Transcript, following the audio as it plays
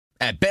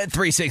At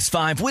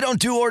Bet365, we don't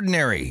do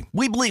ordinary.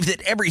 We believe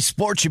that every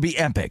sport should be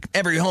epic.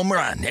 Every home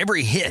run,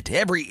 every hit,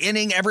 every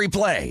inning, every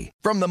play.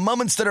 From the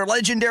moments that are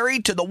legendary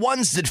to the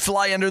ones that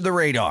fly under the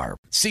radar.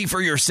 See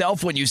for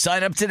yourself when you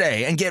sign up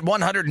today and get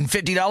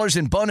 $150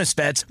 in bonus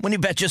bets when you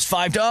bet just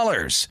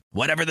 $5.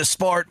 Whatever the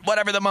sport,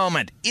 whatever the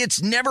moment,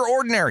 it's never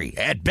ordinary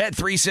at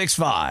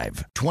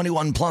Bet365.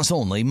 21 plus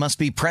only. Must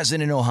be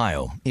present in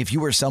Ohio. If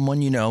you or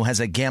someone you know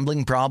has a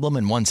gambling problem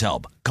and wants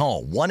help,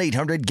 call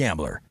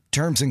 1-800-GAMBLER.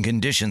 Terms and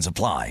conditions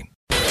apply.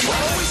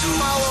 Always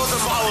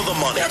follow the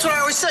money. That's what I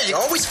always say. You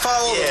always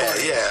follow the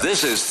money. Yeah.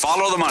 This is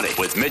Follow the Money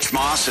with Mitch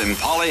Moss and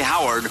Paulie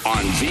Howard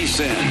on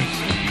VSiN.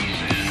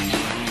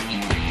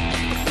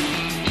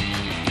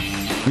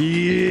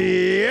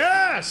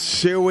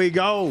 Yes, here we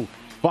go.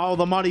 Follow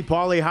the Money.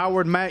 Paulie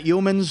Howard, Matt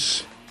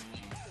Humans.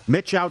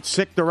 Mitch out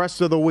sick the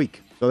rest of the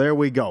week. So there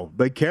we go.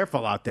 Be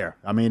careful out there.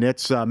 I mean,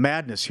 it's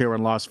madness here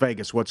in Las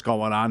Vegas. What's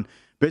going on?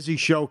 Busy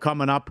show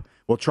coming up.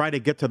 We'll try to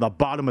get to the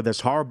bottom of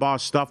this Harbaugh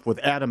stuff with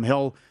Adam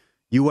Hill,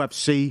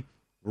 UFC,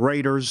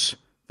 Raiders,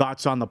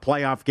 thoughts on the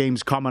playoff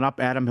games coming up.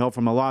 Adam Hill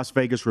from the Las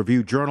Vegas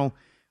Review-Journal.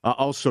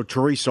 Also,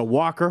 Teresa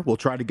Walker. We'll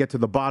try to get to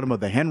the bottom of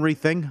the Henry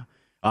thing.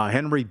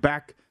 Henry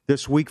back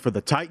this week for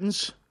the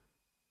Titans.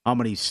 How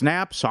many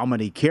snaps, how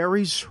many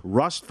carries,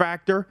 rust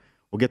factor.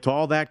 We'll get to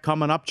all that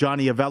coming up.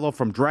 Johnny Avello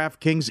from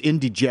DraftKings,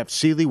 Indy Jeff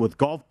Seeley with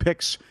golf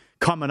picks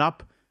coming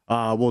up.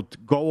 We'll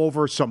go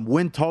over some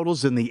win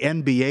totals in the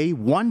NBA.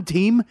 One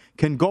team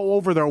can go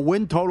over their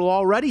win total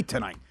already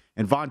tonight,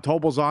 and Von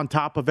Tobel's on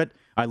top of it.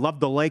 I love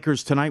the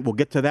Lakers tonight. We'll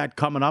get to that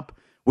coming up.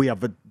 We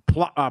have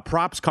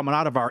props coming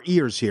out of our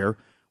ears here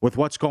with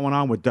what's going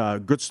on with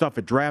good stuff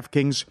at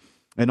DraftKings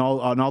and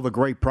all the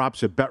great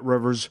props at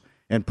BetRivers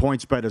and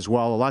PointsBet as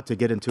well. A lot to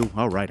get into.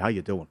 All right, how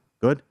you doing?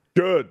 Good?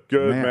 Good,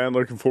 man.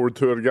 Looking forward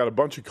to it. I got a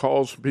bunch of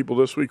calls from people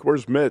this week.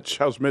 Where's Mitch?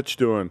 How's Mitch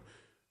doing?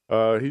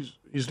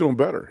 He's doing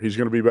better. He's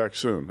going to be back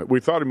soon.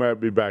 We thought he might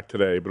be back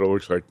today, but it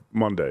looks like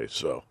Monday.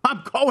 So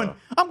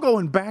I'm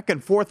going back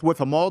and forth with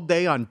him all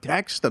day on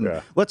text,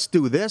 and let's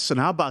do this, and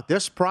how about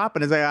this prop?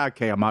 And he's like,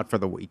 okay, I'm out for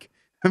the week.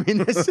 I mean,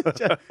 this is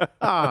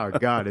oh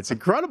God, it's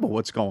incredible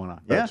what's going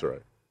on. Yeah? That's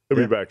right. He'll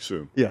be back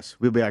soon. Yes,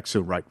 we'll be back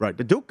soon. Right.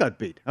 The Duke got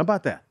beat. How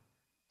about that?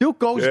 Duke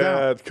goes down.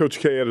 Yeah, Coach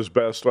K at his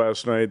best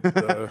last night,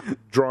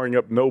 drawing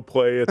up no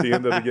play at the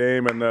end of the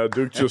game, and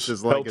Duke just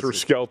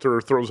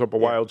helter-skelter, throws up a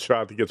wild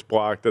shot that gets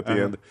blocked at the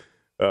end.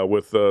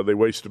 They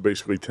wasted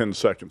basically 10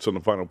 seconds on the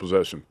final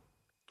possession.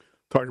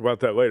 Talk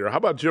about that later. How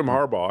about Jim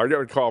Harbaugh? I got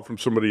a call from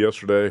somebody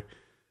yesterday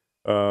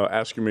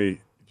asking me,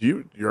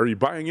 are you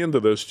buying into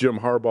this Jim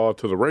Harbaugh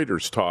to the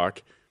Raiders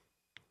talk?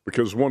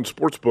 Because one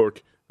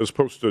sportsbook has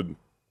posted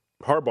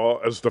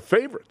Harbaugh as the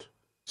favorite.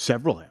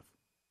 Several have.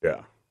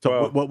 Yeah.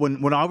 So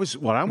when I was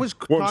one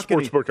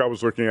sportsbook I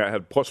was looking at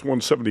had plus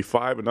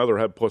 175, another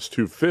had plus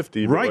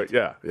 250. Right.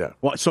 Yeah.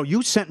 Well, so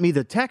you sent me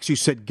the text. You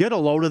said, get a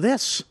load of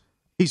this.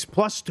 He's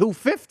plus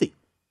 250.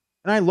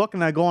 And I look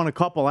and I go on a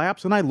couple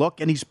apps and I look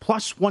and he's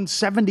plus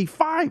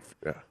 175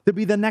 to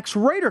be the next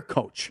Raider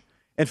coach.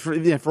 And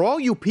for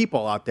all you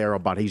people out there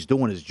about he's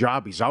doing his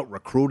job, he's out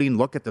recruiting,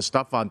 look at the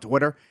stuff on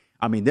Twitter.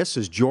 I mean, this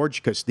is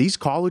George, because these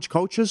college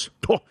coaches,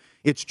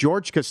 it's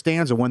George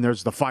Costanza when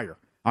there's the fire.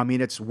 I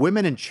mean, it's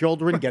women and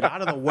children, get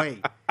out of the way.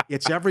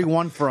 It's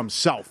everyone for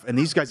himself. And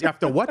these guys,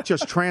 after what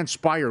just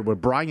transpired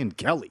with Brian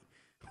Kelly,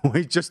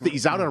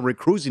 he's out on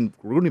recruiting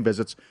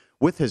visits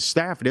with his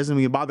staff. He doesn't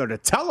even bother to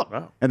tell them.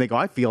 Wow. And they go,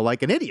 I feel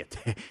like an idiot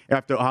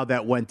after how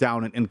that went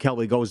down and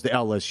Kelly goes to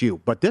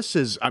LSU. But this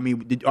is, I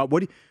mean,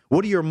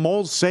 what do your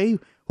moles say?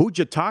 Who'd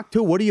you talk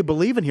to? What do you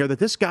believe in here? That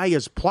this guy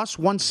is plus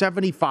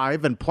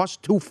 175 and plus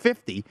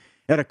 250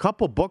 at a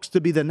couple books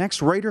to be the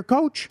next Raider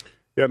coach?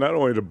 Yeah, not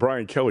only did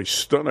Brian Kelly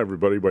stun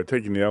everybody by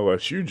taking the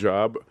LSU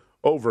job,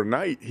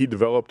 overnight he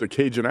developed a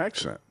Cajun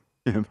accent.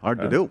 Hard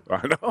to do.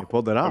 I know. He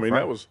pulled it off. I mean, right?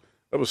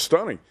 that was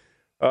stunning.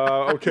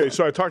 Okay,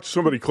 so I talked to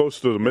somebody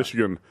close to the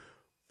Michigan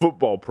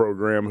football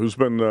program who's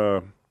been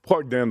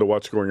plugged into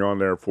what's going on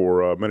there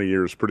for many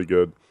years, pretty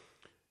good.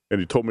 And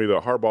he told me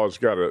that Harbaugh's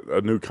got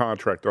a new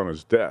contract on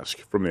his desk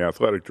from the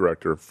athletic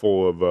director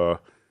full of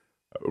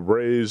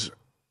raise,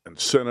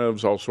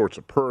 incentives, all sorts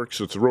of perks.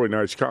 It's a really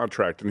nice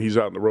contract, and he's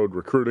out on the road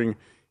recruiting.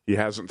 He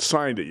hasn't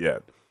signed it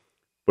yet.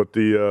 But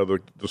the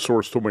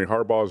source told me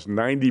Harbaugh's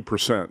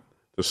 90%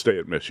 to stay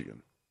at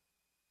Michigan.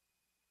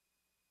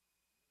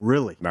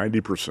 Really?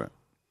 90%.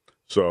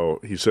 So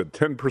he said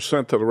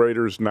 10% to the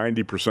Raiders,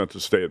 90% to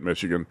stay at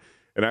Michigan.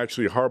 And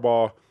actually,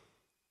 Harbaugh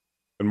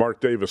and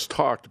Mark Davis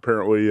talked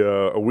apparently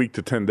a week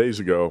to 10 days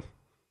ago.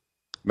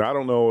 Now, I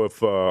don't know if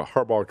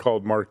Harbaugh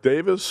called Mark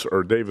Davis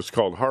or Davis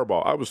called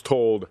Harbaugh. I was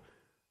told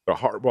that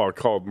Harbaugh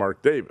called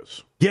Mark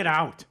Davis. Get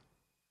out.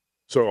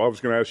 So I was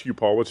going to ask you,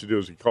 Paul, what's he do?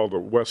 Is he called the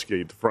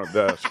Westgate, the front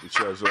desk. He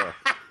says,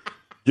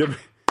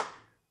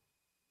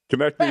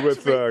 connect me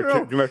with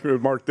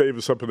Mark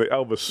Davis up in the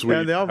Elvis suite.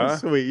 Yeah, the Elvis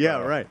suite.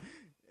 Yeah, right.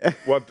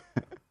 What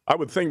I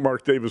would think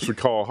Mark Davis would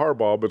call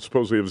Harbaugh, but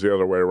supposedly it was the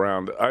other way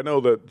around. I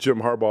know that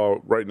Jim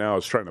Harbaugh right now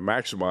is trying to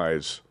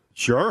maximize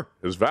Sure.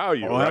 his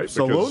value, Oh, right?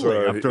 absolutely.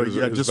 Because, After his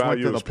he just went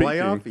value to the is peaking.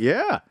 playoff.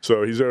 Yeah.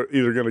 So he's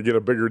either going to get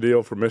a bigger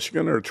deal from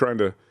Michigan or trying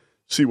to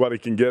see what he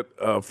can get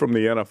from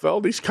the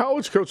NFL. These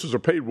college coaches are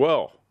paid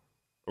well.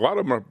 A lot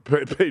of them are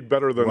paid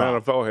better than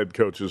NFL head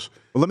coaches.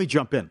 Well, let me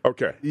jump in.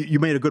 Okay. You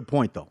made a good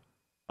point, though,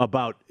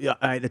 about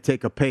I had to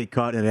take a pay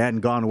cut and it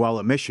hadn't gone well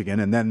at Michigan,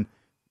 and then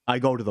I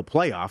go to the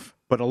playoff.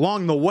 But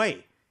along the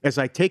way, as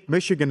I take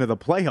Michigan to the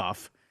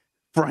playoff,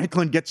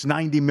 Franklin gets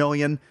 $90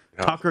 million.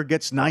 Tucker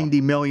gets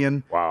 $90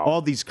 million. Wow.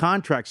 All these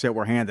contracts that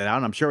were handed out.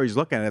 And I'm sure he's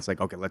looking at it. It's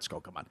like, okay, let's go.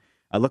 Come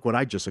on. Look what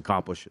I just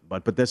accomplished.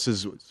 But this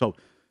is so.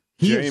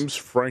 James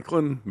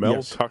Franklin, Mel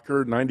Yes.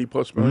 Tucker,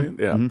 $90+ million.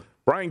 Yeah. Mm-hmm.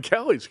 Brian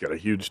Kelly's got a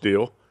huge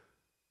deal.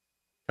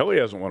 Kelly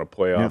hasn't won a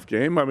playoff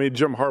game. I mean,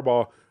 Jim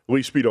Harbaugh at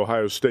least beat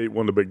Ohio State,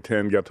 won the Big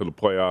Ten, got to the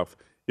playoff.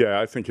 Yeah,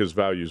 I think his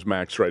value's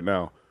max right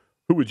now.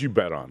 Who would you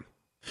bet on?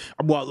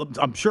 Well,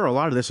 I'm sure a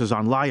lot of this is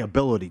on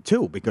liability,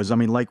 too, because, I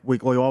mean, like we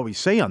always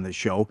say on this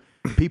show,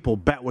 people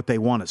bet what they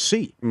want to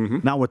see,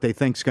 not what they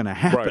think's going to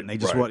happen. Right, They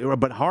just right.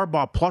 But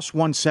Harbaugh plus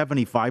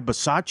 175,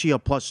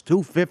 Bisaccia plus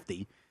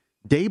 250,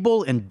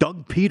 Dable and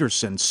Doug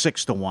Peterson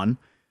 6-1.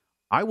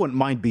 I wouldn't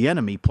mind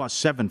Bieniemy plus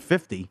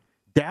 750.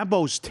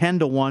 Dabo's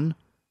 10-1.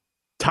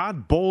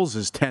 Todd Bowles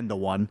is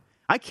 10-1.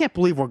 I can't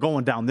believe we're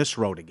going down this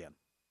road again.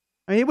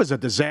 I mean, it was a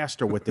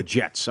disaster with the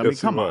Jets. I mean, Yes,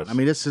 it come on. was. I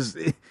mean, this is.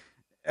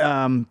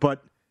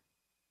 But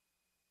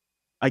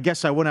I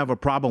guess I wouldn't have a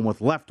problem with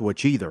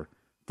Leftwich either,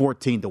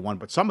 14-1.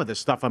 But some of this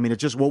stuff, I mean,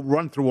 we'll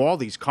run through all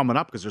these coming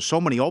up because there's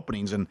so many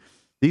openings, and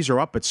these are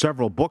up at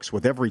several books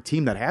with every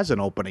team that has an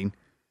opening.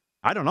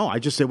 I don't know.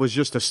 It was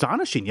just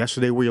astonishing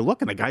yesterday where you're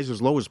looking at guys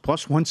as low as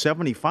plus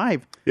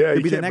 175 Yeah, to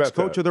you be the can't next bet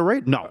coach that. of the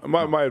Raiders. No.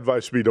 My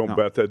advice would be don't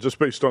bet that. Just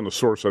based on the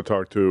source I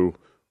talked to,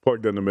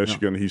 plugged into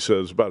Michigan, he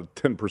says about a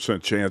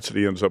 10% chance that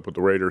he ends up with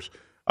the Raiders.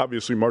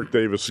 Obviously, Mark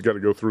Davis has got to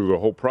go through the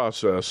whole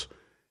process,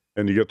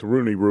 and you get the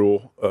Rooney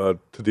Rule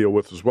to deal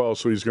with as well.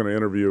 So he's going to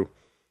interview,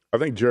 I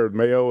think Jared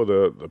Mayo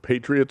of the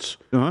Patriots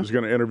is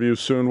going to interview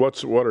soon.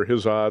 What are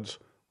his odds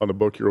on the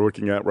book you're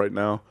looking at right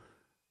now?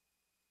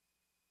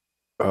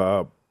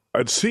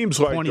 It seems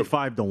like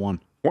 25-1.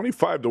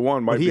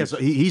 25-1 might But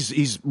be.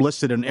 he's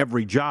listed in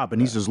every job,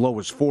 and he's as low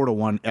as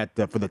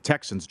 4-1 for the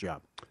Texans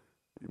job.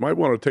 You might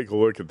want to take a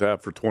look at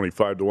that for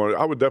 25-1.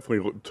 I would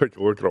definitely take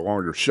a look at a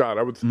longer shot.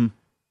 I would.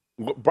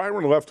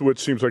 Byron Leftwich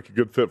seems like a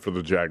good fit for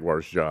the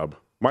Jaguars job.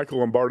 Michael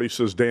Lombardi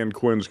says Dan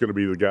Quinn's going to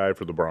be the guy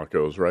for the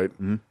Broncos, right?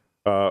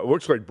 It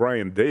looks like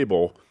Brian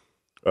Dable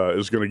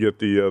is going to get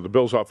the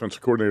Bills'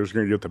 offensive coordinator is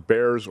going to get the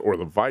Bears or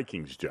the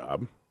Vikings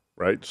job,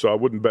 right? So I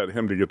wouldn't bet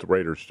him to get the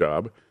Raiders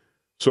job.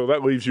 So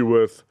that leaves you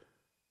with,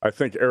 I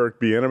think,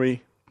 Eric Bieniemy,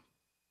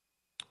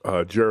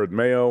 Jared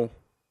Mayo.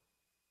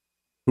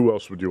 Who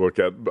else would you look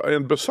at?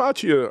 And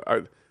Bisaccia,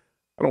 I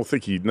don't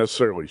think he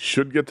necessarily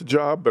should get the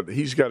job, but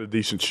he's got a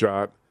decent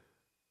shot.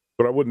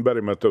 But I wouldn't bet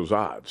him at those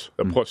odds,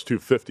 at plus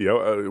 250.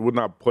 I would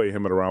not play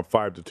him at around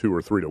 5-2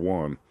 or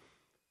 3-1.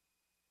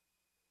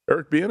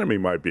 Eric Bieniemy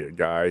might be a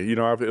guy. You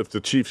know, if the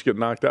Chiefs get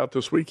knocked out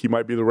this week, he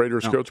might be the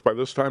Raiders coach by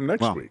this time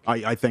next week.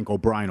 I think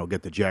O'Brien will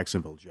get the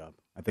Jacksonville job.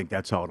 I think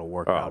that's how it'll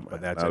work out.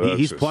 But man.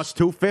 he's Just- plus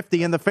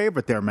 250 in the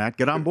favorite there, Matt.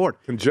 Get on board.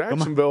 Can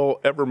Jacksonville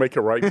ever make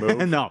a right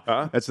move? No,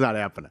 Huh? that's not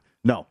happening.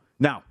 No.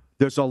 Now,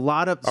 there's a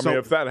lot of. I mean,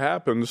 if that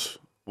happens,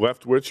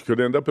 Leftwich could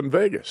end up in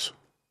Vegas.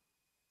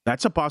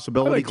 That's a I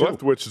possibility, think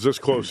too. Leftwich is this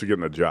close to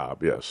getting a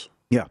job, yes.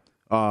 Yeah.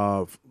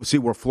 See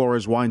where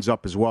Flores winds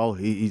up as well.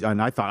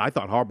 And I thought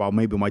Harbaugh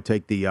maybe might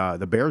take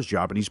the Bears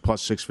job, and he's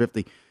plus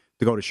 650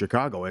 to go to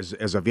Chicago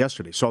as of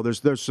yesterday. So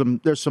there's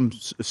some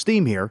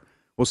steam here.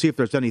 We'll see if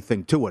there's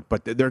anything to it.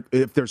 But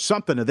if there's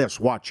something to this,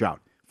 watch out.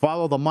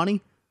 Follow the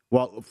money.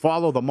 Well,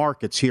 follow the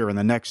markets here in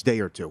the next day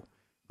or two.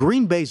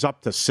 Green Bay's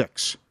up to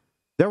 6.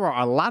 There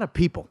are a lot of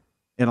people,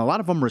 and a lot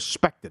of them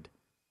respected,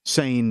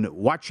 saying,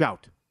 watch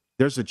out.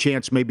 There's a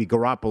chance maybe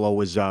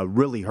Garoppolo is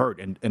really hurt,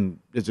 and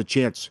there's a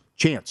chance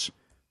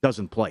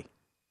doesn't play.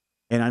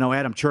 And I know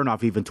Adam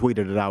Chernoff even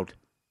tweeted it out.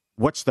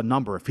 What's the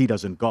number if he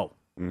doesn't go?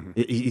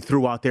 He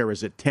threw out there,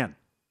 is it 10?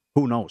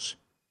 Who knows?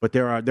 But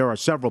there are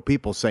several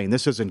people saying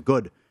this isn't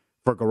good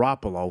for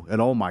Garoppolo, and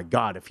oh my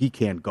God, if he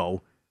can't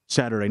go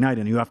Saturday night,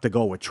 and you have to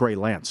go with Trey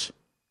Lance.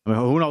 I mean,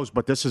 who knows?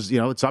 But this is,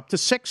 it's up to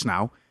 6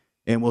 now,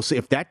 and we'll see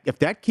if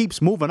that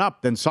keeps moving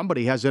up. Then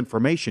somebody has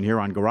information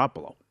here on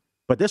Garoppolo.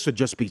 But this would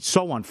just be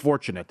so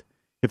unfortunate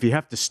if you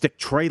have to stick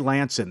Trey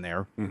Lance in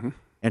there,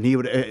 and he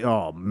would,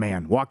 oh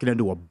man, walking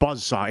into a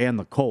buzzsaw and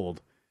the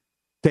cold,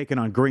 taking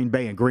on Green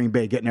Bay, and Green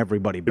Bay getting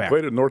everybody He back.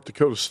 played at North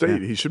Dakota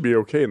State. He should be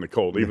okay in the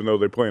cold, even though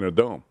they play in a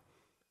dome.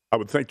 I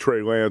would think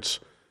Trey Lance,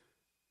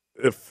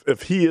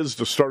 if he is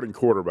the starting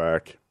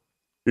quarterback,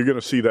 you're going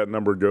to see that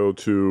number go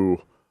to,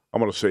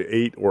 I'm going to say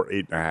 8 or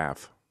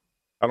 8.5.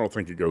 I don't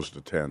think it goes to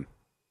 10.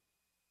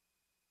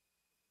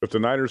 If the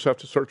Niners have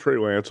to start Trey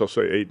Lance, I'll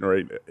say 8 or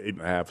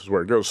 8.5 is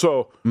where it goes.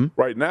 So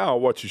right now,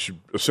 what you should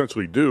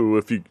essentially do,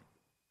 if you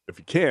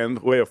can,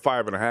 lay a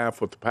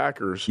 5.5 with the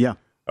Packers. Yeah.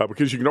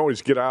 Because you can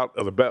always get out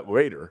of the bet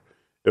later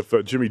if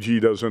Jimmy G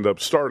does end up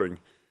starting,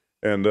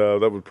 and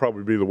that would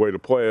probably be the way to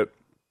play it.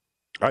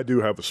 I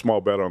do have a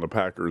small bet on the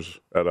Packers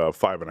at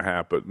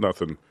 5.5, but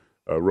nothing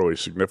really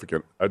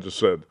significant. I just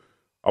said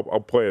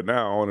I'll play it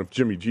now, and if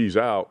Jimmy G's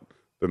out,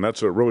 then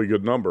that's a really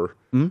good number.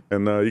 Mm-hmm.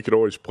 And you could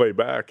always play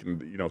back and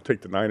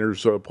take the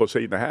Niners plus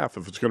 8.5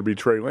 if it's going to be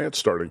Trey Lance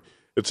starting.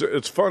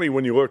 It's funny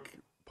when you look,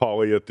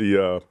 Paulie, at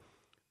the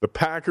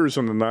Packers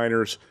and the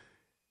Niners.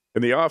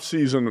 In the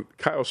offseason,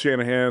 Kyle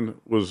Shanahan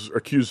was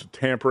accused of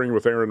tampering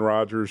with Aaron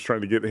Rodgers,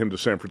 trying to get him to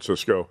San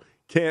Francisco.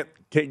 Can't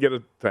get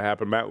it to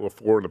happen. Matt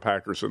LaFleur and the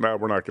Packers said, no,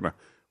 we're not going to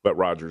let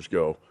Rodgers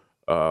go.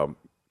 The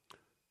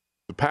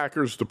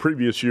Packers, the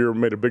previous year,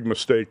 made a big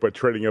mistake by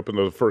trading up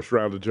into the first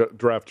round to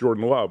draft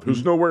Jordan Love,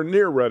 who's nowhere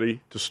near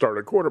ready to start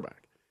at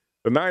quarterback.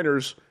 The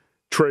Niners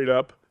trade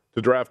up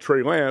to draft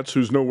Trey Lance,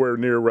 who's nowhere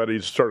near ready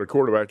to start a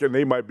quarterback, and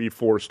they might be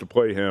forced to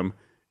play him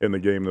in the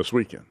game this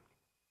weekend.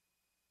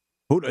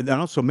 And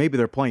also, maybe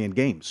they're playing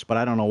games, but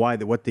I don't know why.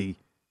 They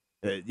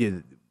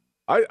did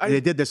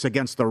this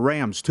against the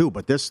Rams too.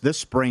 But this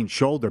sprained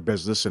shoulder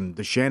business and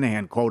the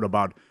Shanahan quote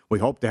about we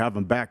hope to have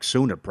him back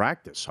soon at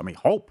practice. I mean,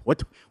 hope.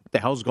 What the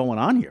hell's going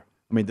on here?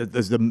 I mean,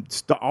 there's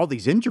all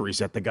these injuries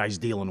that the guy's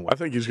dealing with. I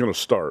think he's going to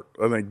start.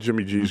 I think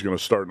Jimmy G is going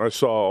to start. And I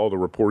saw all the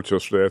reports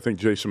yesterday. I think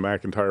Jason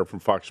McIntyre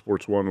from Fox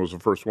Sports 1 was the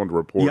first one to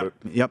report it.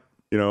 Yep.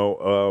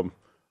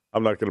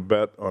 I'm not going to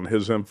bet on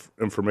his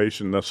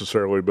information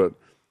necessarily, but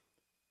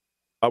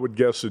I would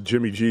guess that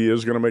Jimmy G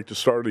is going to make the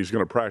start. He's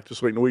going to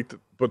practice late in the week.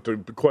 But the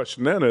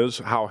question then is,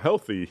 how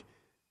healthy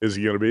is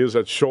he going to be? Is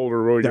that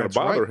shoulder really going to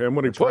bother him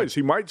when he plays? Right.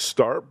 He might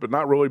start, but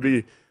not really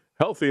be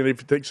healthy. And if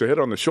he takes a hit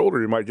on the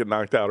shoulder, he might get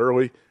knocked out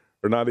early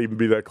or not even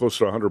be that close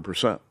to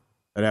 100%.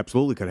 That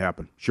absolutely could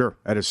happen. Sure.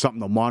 That is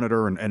something to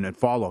monitor and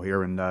follow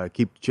here and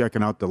keep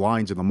checking out the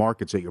lines and the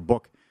markets at your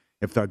book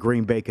if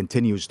Green Bay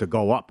continues to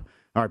go up.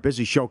 All right,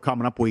 busy show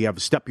coming up. We have a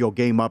Step-Yo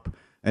game up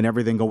and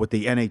everything go with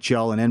the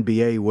NHL and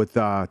NBA with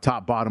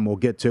top bottom we'll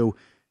get to.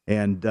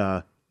 And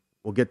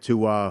we'll get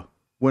to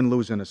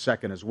win-lose in a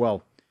second as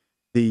well.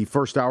 The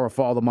first hour of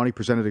Follow the Money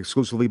presented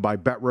exclusively by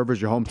BetRivers,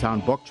 your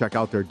hometown book. Check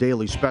out their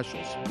daily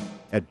specials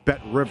at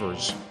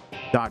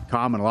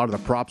BetRivers.com. And a lot of the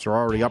props are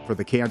already up for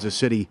the Kansas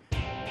City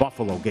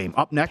Buffalo game.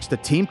 Up next, the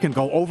team can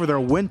go over their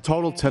win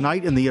total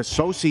tonight in the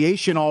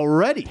association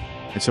already.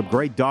 And some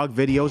great dog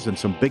videos and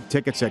some big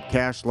tickets that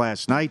cashed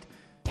last night.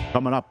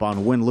 Coming up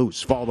on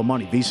Win-Lose. Follow the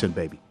Money. VSiN,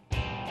 baby.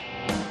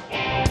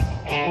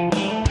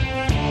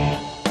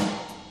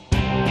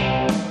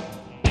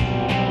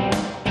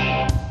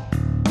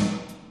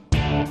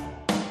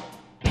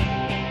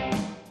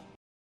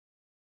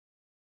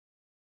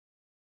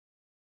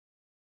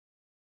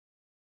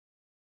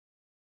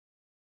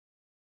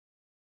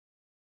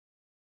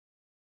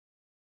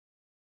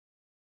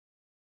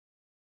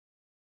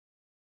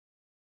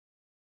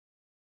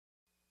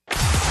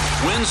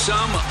 Win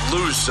Some,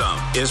 Lose Some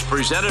is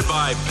presented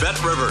by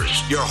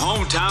BetRivers, your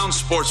hometown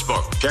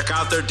sportsbook. Check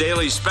out their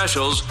daily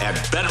specials at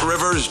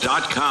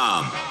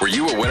BetRivers.com. Were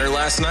you a winner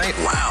last night?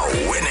 Wow,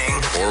 winning.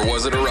 Or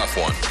was it a rough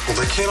one? Well,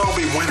 they can't all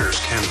be winners,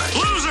 can they?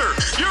 Loser!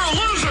 You're a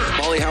loser!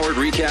 Paulie Howard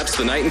recaps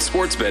the night in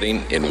sports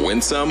betting in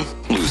Win Some,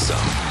 Lose Some.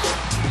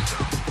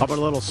 How about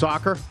a little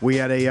soccer? We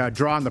had a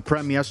draw in the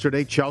Prem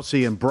yesterday,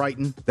 Chelsea and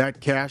Brighton. That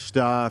cashed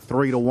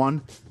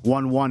 3-1,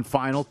 1-1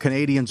 final.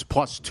 Canadians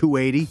plus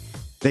 280.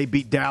 They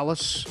beat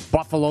Dallas.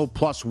 Buffalo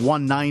plus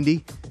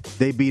 190.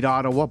 They beat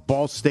Ottawa.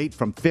 Ball State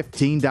from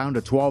 15 down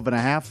to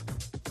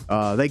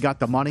 12.5. They got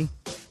the money.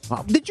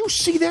 Did you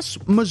see this?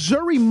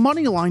 Missouri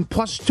money line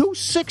plus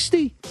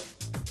 260.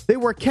 They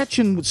were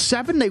catching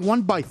 7. They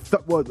won by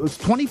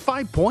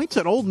 25 points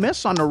at Ole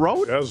Miss on the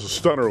road. That was a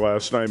stunner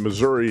last night.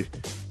 Missouri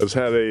has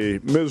had a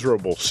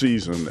miserable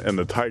season, and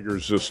the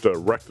Tigers just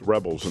wrecked the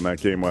Rebels in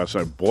that game last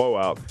night.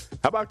 Blowout.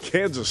 How about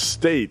Kansas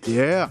State?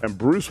 Yeah. And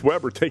Bruce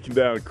Weber taking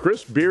down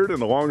Chris Beard and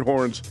the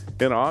Longhorns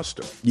in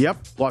Austin. Yep,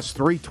 plus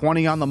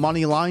 320 on the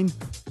money line.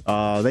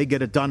 They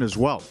get it done as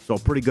well. So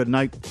pretty good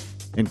night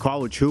in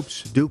college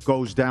hoops. Duke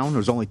goes down.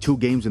 There's only 2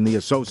 games in the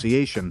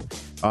association.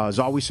 As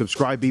always,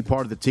 subscribe, be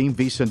part of the team,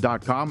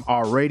 VSiN.com,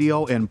 our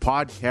radio and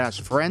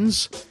podcast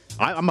friends.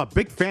 I'm a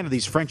big fan of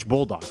these French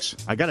Bulldogs.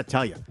 I got to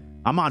tell you,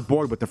 I'm on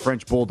board with the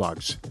French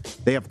Bulldogs.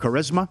 They have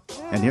charisma,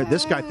 and here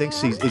this guy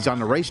thinks he's on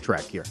the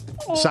racetrack here.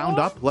 Sound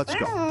up, let's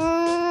go.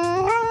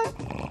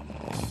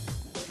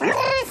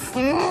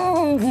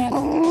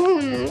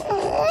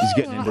 He's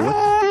getting into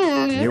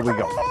it. Here we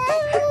go.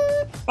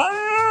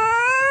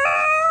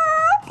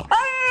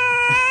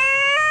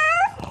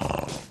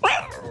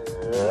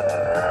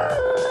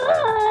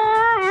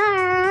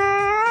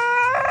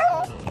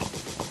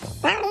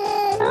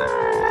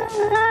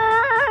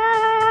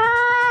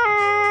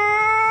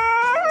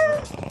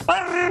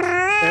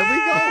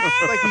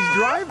 Like he's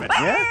driving.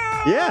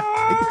 Yeah.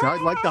 He can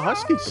drive like the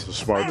Huskies. It's a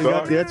smart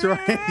dog. That's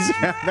right.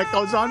 That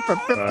goes on for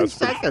 50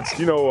 seconds.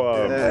 You know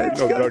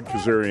Doug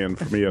Kazarian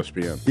from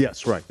ESPN.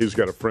 Yes, right. He's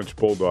got a French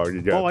bulldog.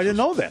 I didn't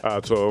know that.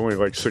 It's only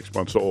like 6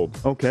 months old.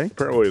 Okay.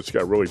 Apparently, it's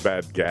got really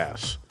bad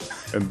gas.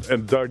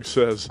 And Doug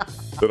says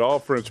that all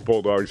French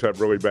bulldogs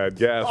have really bad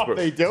gas. But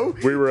they do?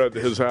 We were at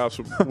his house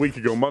a week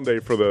ago Monday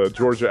for the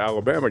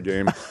Georgia-Alabama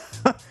game.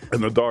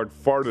 And the dog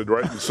farted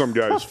right in some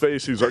guy's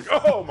face. He's like,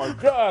 "Oh my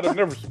God, I've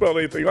never smelled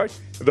anything like."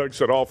 The dog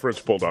said, "All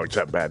French bulldogs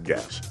have bad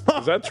gas."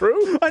 Is that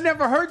true? I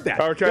never heard that.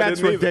 Okay,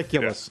 that's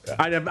ridiculous. Yeah.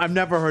 I've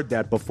never heard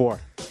that before.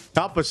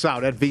 Help us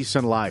out at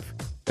VSiN Live.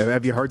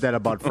 Have you heard that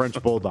about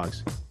French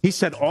bulldogs? He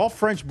said all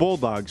French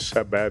bulldogs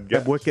have bad gas.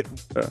 Have wicked.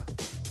 Yeah.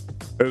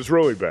 It's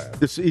really bad.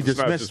 He dismissed it's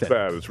not just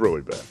bad; it's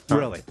really bad.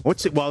 Really?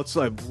 What's it? Well, it's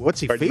like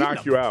what's he feeding knock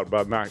them? you out?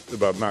 About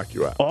knock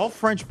you out. All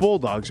French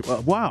bulldogs.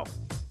 Wow.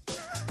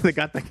 They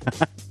got the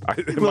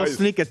little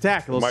sneak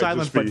attack, a little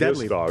silent but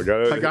deadly. Dog.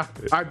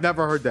 I've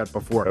never heard that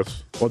before.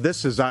 Well,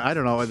 this is I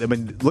don't know. I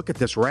mean, look at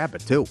this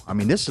rabbit too. I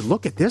mean,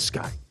 look at this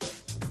guy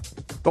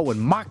going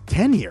Mach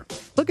 10 here.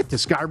 Look at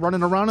this guy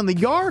running around in the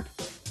yard,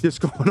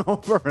 just going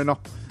over and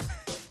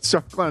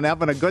circling and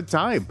having a good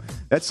time.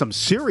 That's some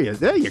serious.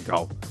 There you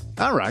go.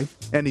 All right,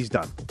 and he's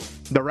done.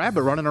 The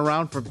rabbit running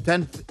around for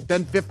 10,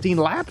 15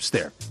 laps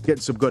there,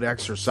 getting some good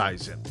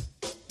exercise in.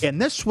 And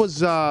this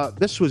was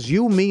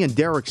you, me, and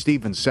Derek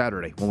Stevens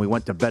Saturday when we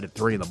went to bed at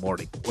 3 in the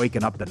morning,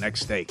 waking up the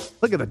next day.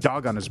 Look at the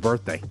dog on his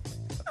birthday.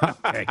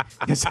 Okay,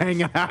 just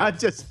hanging out,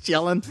 just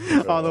chilling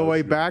on the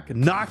way back.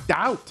 Knocked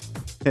out.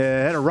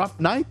 Had a rough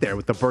night there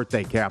with the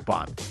birthday cap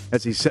on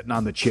as he's sitting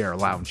on the chair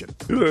lounging.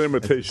 Do an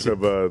imitation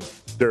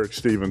of Derek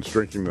Stevens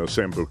drinking the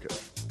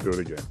Sambuca. Do it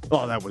again.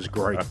 Oh, that was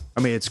great. I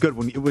mean, it's good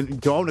when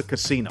you own a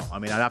casino. I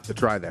mean, I'd have to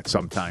try that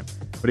sometime.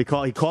 But he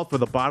called for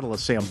the bottle of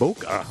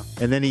Sambuca,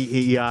 and then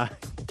he let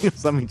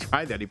me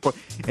try that.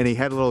 He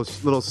had a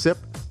little sip,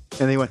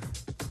 and he went.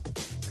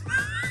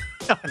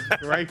 That was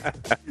great.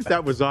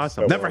 That was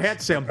awesome. Never had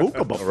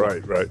Sambuca before.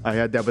 Right. I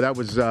had that, but that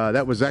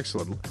was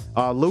excellent.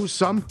 Lose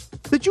some.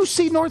 Did you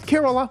see North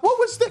Carolina? What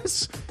was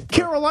this?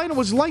 Carolina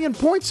was laying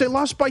points. They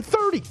lost by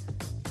 30.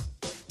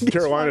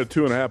 Carolina,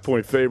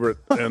 2.5-point favorite,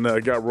 and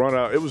got run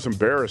out. It was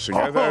embarrassing.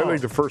 I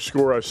think the first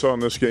score I saw in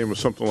this game was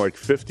something like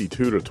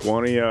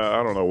 52-20.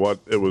 I don't know what.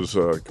 It was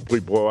a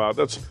complete blowout.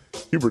 That's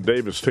Hubert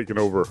Davis taking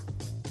over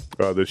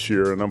this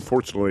year, and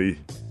unfortunately,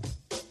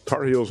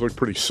 Tar Heels look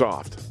pretty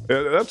soft.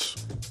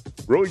 That's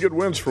really good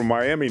wins from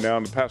Miami now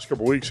in the past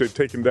couple weeks. They've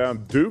taken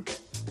down Duke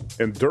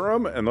and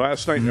Durham, and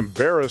last night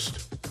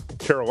embarrassed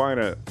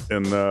Carolina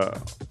in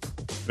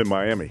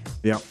Miami.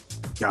 Yeah.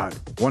 God,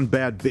 one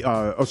bad,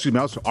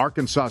 also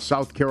Arkansas,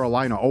 South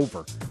Carolina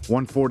over,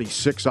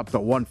 146 up to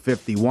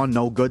 151,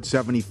 no good,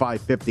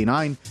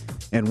 75-59,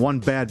 and one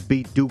bad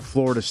beat Duke,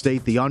 Florida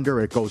State, the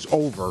under, it goes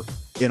over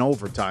in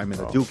overtime,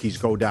 and the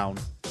Dukies go down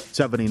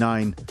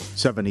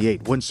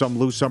 79-78. Win some,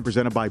 lose some,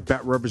 presented by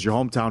Bet Rivers, your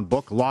hometown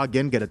book. Log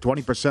in, get a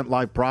 20%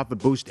 live profit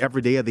boost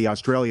every day of the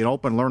Australian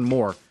Open. Learn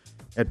more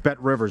at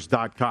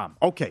betrivers.com.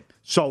 Okay,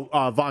 so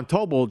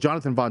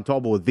Jonathan Von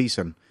Tobel with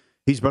VSiN,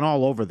 he's been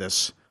all over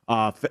this.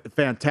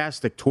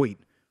 Fantastic tweet.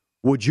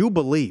 Would you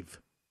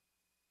believe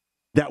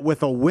that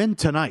with a win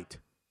tonight,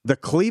 the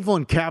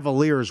Cleveland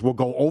Cavaliers will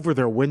go over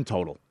their win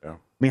total? Yeah. I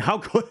mean, how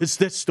good is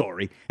this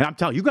story? And I'm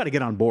telling you, you got to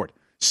get on board.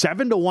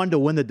 7-1 to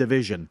win the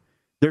division.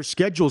 Their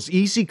schedule's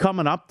easy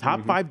coming up.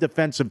 Top 5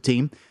 defensive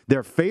team.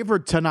 They're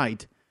favored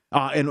tonight.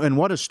 And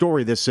what a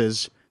story this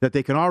is, that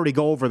they can already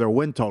go over their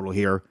win total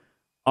here.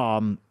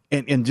 And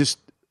just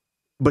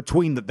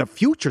between the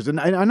futures. And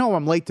I know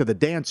I'm late to the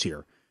dance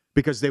here,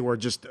 because they were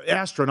just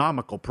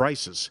astronomical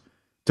prices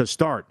to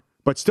start.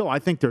 But still, I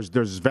think there's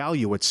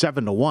value at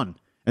 7-1,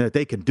 and that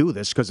they can do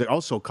this, because it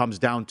also comes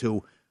down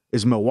to,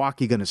 is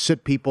Milwaukee going to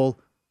sit people?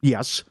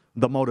 Yes.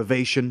 The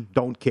motivation,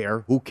 don't care.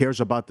 Who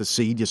cares about the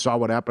seed? You saw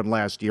what happened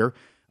last year.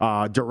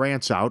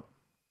 Durant's out.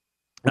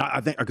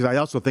 Because I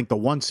also think the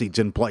 1 seed's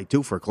in play,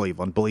 too, for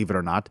Cleveland, believe it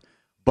or not.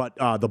 But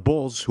the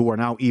Bulls, who are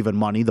now even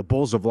money, the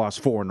Bulls have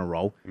lost 4 in a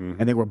row,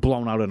 and they were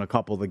blown out in a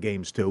couple of the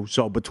games, too.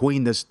 So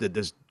between this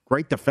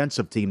great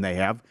defensive team they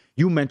have.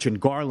 You mentioned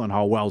Garland,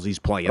 how well he's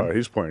playing.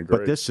 He's playing great.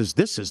 But this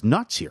is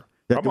nuts here.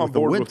 I'm on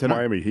board with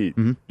Miami Heat.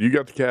 Mm-hmm. You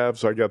got the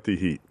Cavs, I got the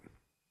Heat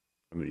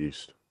in the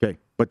East. Okay,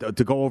 but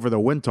to go over the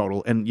win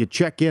total, and you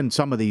check in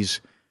some of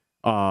these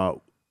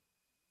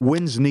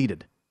wins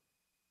needed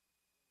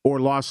or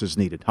losses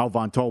needed, how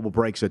Von Tobel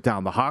breaks it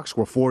down. The Hawks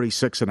were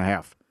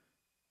 46.5.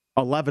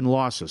 11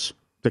 losses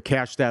to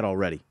cash that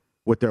already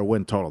with their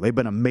win total. They've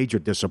been a major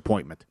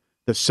disappointment.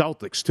 The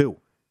Celtics, too.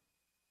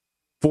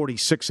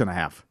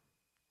 46.5.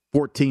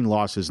 14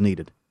 losses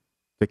needed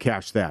to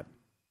cash that.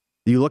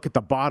 You look at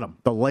the bottom,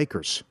 the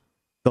Lakers.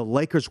 The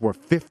Lakers were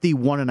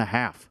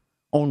 51.5.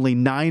 Only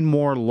 9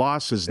 more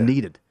losses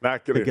needed.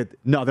 Not gonna get.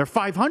 No, they're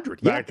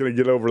 500. Not going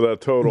to get over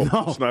that total.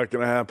 No. It's not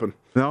going to happen.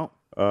 No.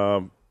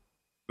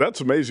 That's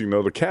amazing,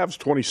 though. The Cavs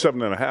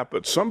 27.5,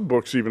 but some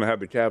books even had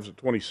the Cavs at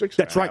 26.5.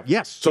 That's right.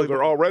 Yes. So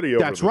they're already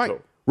over. That's right.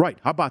 Total. Right.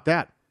 How about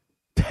that?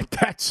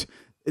 That's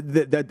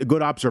a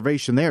good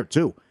observation there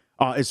too.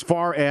 As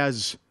far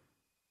as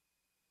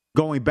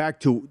going back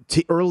to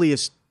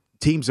earliest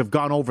teams have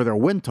gone over their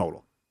win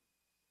total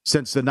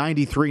since the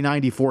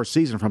 93-94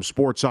 season from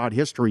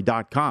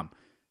SportsOddHistory.com.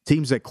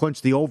 Teams that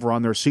clinched the over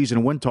on their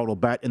season win total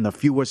bet in the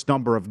fewest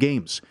number of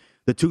games.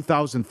 The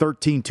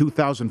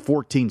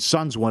 2013-2014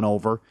 Suns went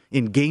over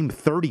in Game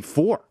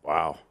 34.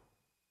 Wow.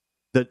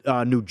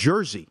 The New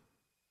Jersey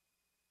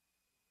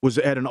was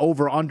at an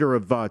over-under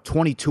of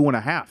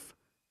 22.5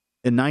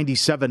 in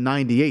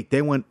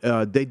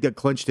 97-98. They got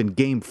clinched in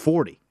Game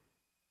 40.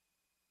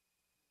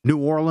 New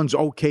Orleans,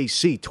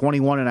 OKC,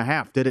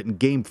 21.5, did it in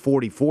Game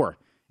 44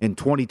 in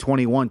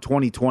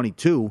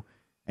 2021-2022,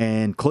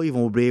 and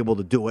Cleveland will be able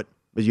to do it,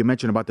 as you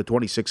mentioned about the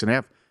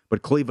 26.5,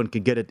 but Cleveland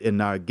can get it in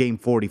Game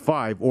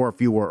 45, or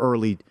if you were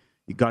early,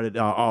 you got it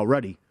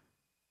already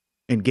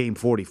in Game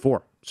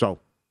 44. So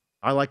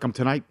I like them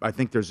tonight. I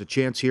think there's a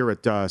chance here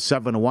at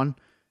 7-1.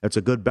 That's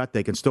a good bet.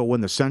 They can still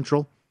win the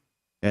Central,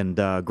 and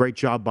great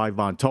job by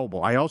Von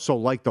Tobel. I also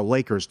like the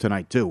Lakers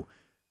tonight, too.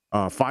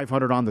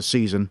 500 on the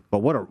season, but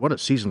what a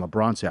season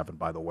LeBron's having,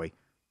 by the way.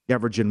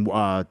 Averaging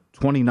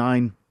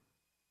 29,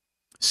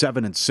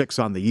 7, and 6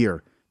 on the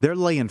year. They're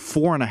laying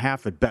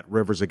 4.5 at Bet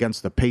Rivers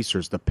against the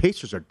Pacers. The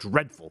Pacers are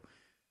dreadful.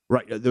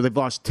 Right, they've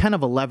lost 10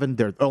 of 11.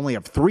 They only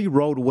have 3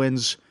 road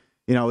wins.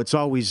 You know, it's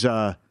always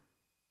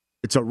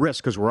it's a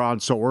risk because we're on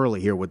so early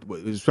here,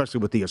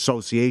 especially with the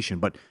association.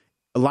 But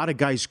a lot of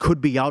guys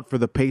could be out for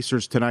the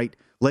Pacers tonight.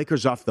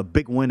 Lakers off the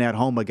big win at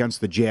home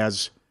against the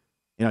Jazz.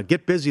 You know,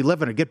 get busy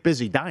living or get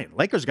busy dying.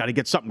 Lakers got to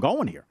get something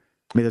going here.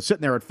 I mean, they're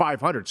sitting there at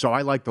 500, so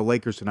I like the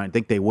Lakers tonight. I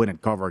think they win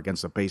and cover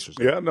against the Pacers.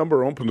 Yeah,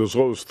 number opened as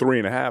low as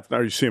 3.5. Now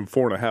you see them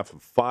 4.5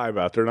 and 5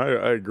 out there, and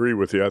I agree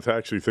with you. I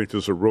actually think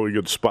this is a really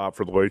good spot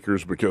for the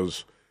Lakers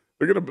because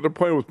they're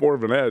playing with more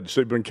of an edge.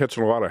 They've been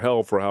catching a lot of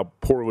hell for how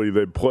poorly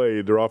they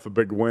played. They're off a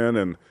big win,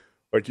 and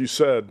like you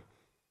said,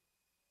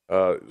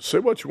 say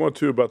what you want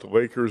to about the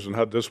Lakers and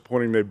how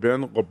disappointing they've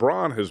been.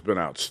 LeBron has been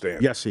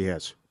outstanding. Yes, he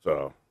has.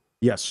 So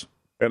yes.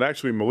 And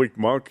actually, Malik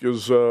Monk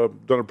has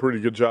done a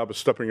pretty good job of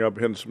stepping up,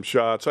 hitting some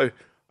shots. I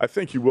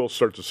think you will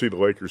start to see the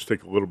Lakers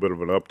take a little bit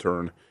of an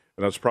upturn,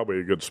 and that's probably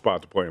a good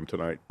spot to play them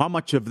tonight. How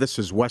much of this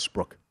is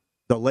Westbrook?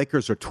 The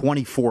Lakers are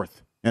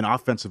 24th in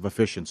offensive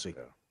efficiency.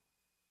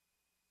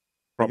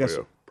 Yeah.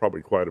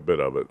 Probably quite a bit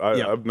of it.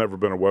 I've never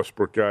been a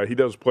Westbrook guy. He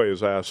does play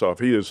his ass off.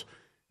 He's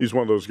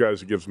one of those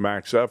guys that gives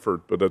max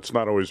effort, but that's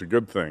not always a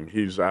good thing.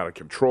 He's out of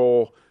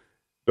control,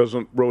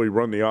 doesn't really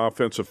run the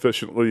offense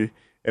efficiently,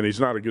 and he's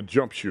not a good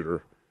jump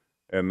shooter.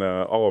 And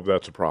all of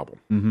that's a problem.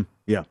 Mm-hmm.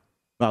 Yeah.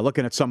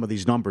 Looking at some of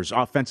these numbers,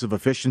 offensive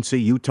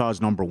efficiency, Utah's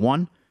number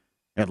 1,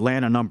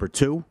 Atlanta number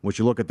 2, which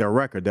you look at their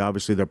record,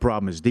 obviously their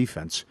problem is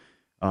defense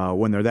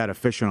when they're that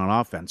efficient on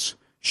offense.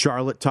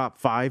 Charlotte, top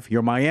 5.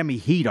 Your Miami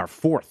Heat are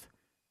 4th.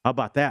 How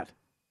about that?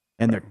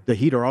 And the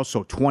Heat are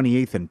also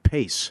 28th in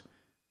pace.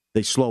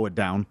 They slow it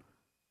down.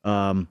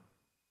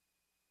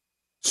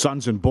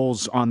 Suns and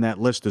Bulls on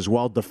that list as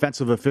well.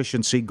 Defensive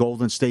efficiency,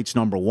 Golden State's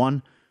number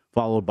 1.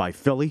 Followed by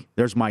Philly.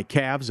 There's my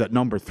Cavs at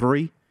number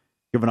 3,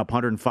 giving up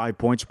 105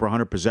 points per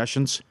 100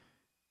 possessions.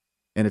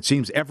 And it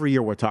seems every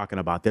year we're talking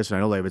about this, and I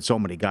know they've had so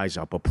many guys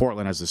up, but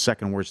Portland has the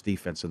second worst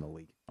defense in the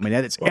league. I mean,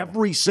 it's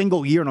every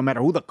single year, no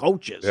matter who the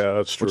coach is. Yeah,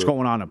 that's true. What's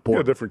going on in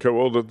Portland? Yeah, different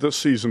coach. Well, this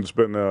season's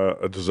been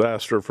a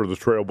disaster for the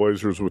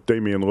Trailblazers with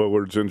Damian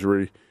Lillard's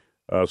injury.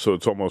 So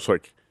it's almost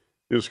like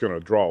you're just going to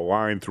draw a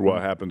line through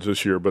what happens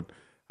this year. But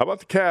how about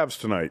the Cavs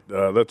tonight?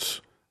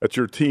 That's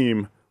your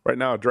team. Right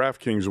now,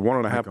 DraftKings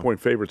 1.5-point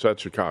favorites at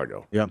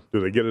Chicago. Yeah. Do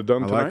they get it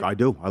done tonight? I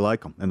do. I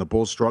like them. And the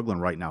Bulls struggling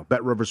right now.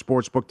 Bet Rivers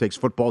Sportsbook takes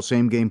football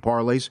same-game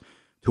parlays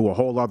to a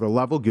whole other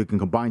level. You can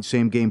combine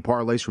same-game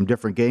parlays from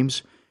different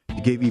games.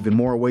 You give even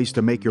more ways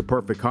to make your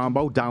perfect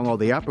combo. Download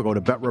the app or go to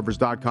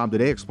BetRivers.com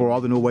today. Explore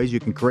all the new ways you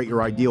can create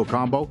your ideal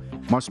combo.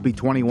 Must be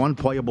 21,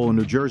 playable in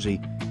New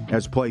Jersey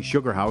as Play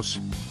Sugar House.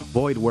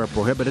 Void where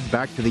prohibited.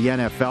 Back to the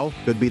NFL.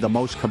 Could be the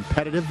most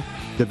competitive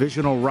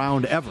divisional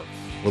round ever.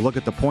 We'll look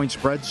at the point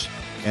spreads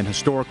and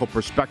historical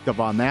perspective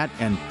on that,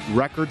 and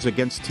records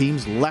against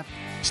teams left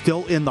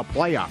still in the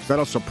playoffs.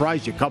 That'll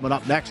surprise you coming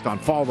up next on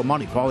Follow the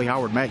Money. Paulie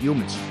Howard, Matt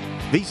Youmans,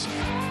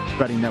 VSiN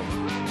Betting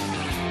Network.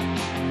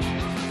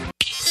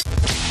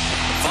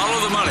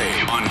 Follow the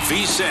Money on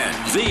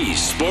VSiN, the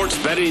Sports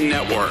Betting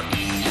Network.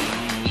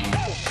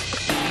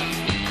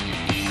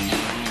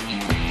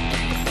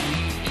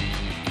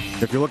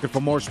 If you're looking for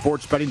more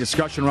sports betting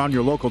discussion around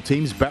your local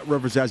teams, Bet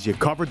Rivers has you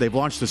covered. They've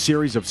launched a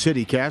series of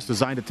CityCast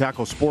designed to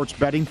tackle sports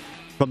betting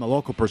from the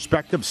local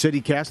perspective.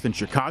 CityCast in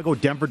Chicago,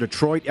 Denver,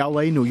 Detroit,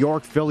 L.A., New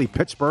York, Philly,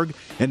 Pittsburgh,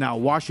 and now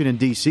Washington,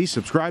 D.C.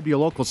 Subscribe to your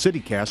local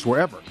CityCast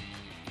wherever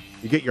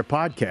you get your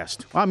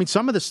podcast. Well, I mean,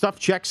 some of the stuff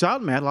checks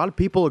out, man. A lot of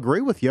people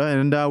agree with you,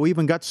 and we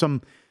even got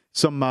some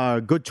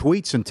good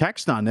tweets and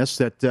text on this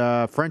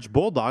that French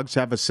Bulldogs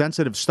have a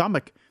sensitive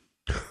stomach,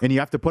 and you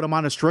have to put them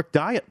on a strict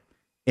diet.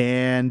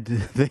 And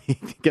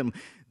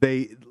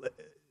they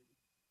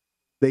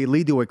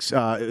lead to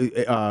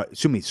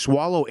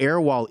swallow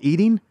air while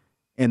eating,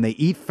 and they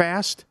eat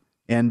fast,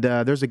 and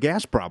there's a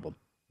gas problem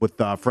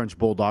with French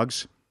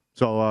Bulldogs.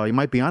 So you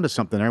might be onto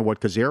something there,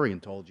 what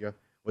Kazarian told you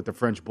with the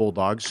French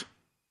Bulldogs.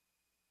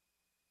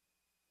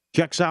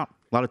 Checks out.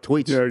 A lot of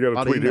tweets. Yeah, I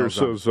got a tweet here that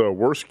says,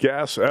 worst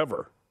gas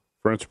ever,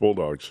 French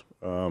Bulldogs.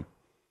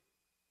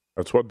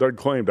 That's what Doug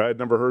claimed. I had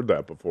never heard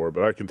that before,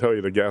 but I can tell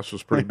you the gas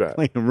was pretty bad.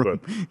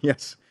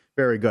 Yes,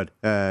 very good.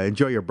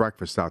 Enjoy your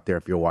breakfast out there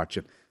if you're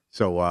watching.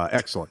 So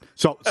excellent.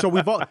 So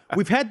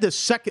we've had this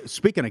second.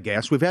 Speaking of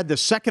gas, we've had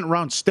this second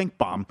round stink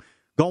bomb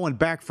going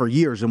back for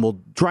years, and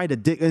we'll try to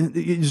dig.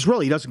 It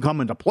really doesn't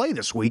come into play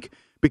this week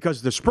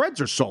because the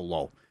spreads are so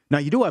low. Now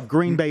you do have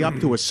Green Bay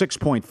up to a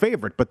 6-point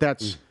favorite, but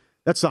that's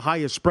the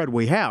highest spread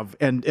we have.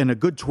 And a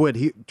good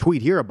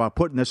tweet here about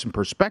putting this in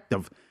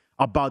perspective.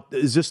 About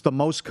is this the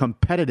most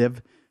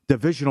competitive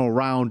divisional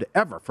round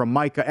ever from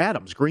Micah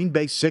Adams? Green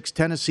Bay 6,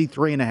 Tennessee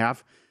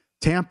 3.5,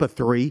 Tampa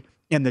 3.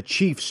 And the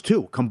Chiefs,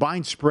 too.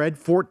 Combined spread,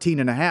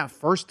 14.5.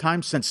 First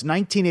time since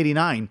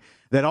 1989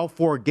 that all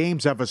 4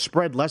 games have a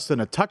spread less than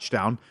a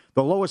touchdown.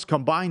 The lowest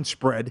combined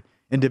spread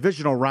in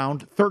divisional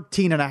round,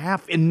 13.5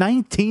 in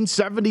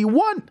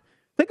 1971.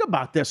 Think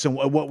about this and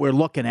what we're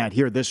looking at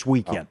here this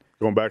weekend.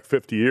 Going back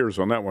 50 years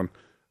on that one.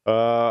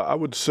 I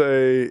would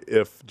say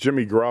if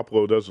Jimmy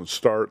Garoppolo doesn't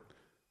start,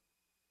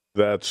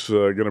 that's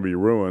going to be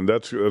ruined.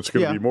 That's going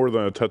to be more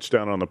than a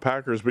touchdown on the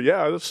Packers. But,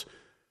 yeah,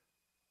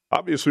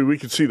 obviously we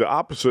could see the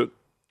opposite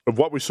of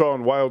what we saw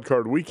in Wild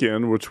Card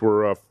Weekend, which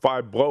were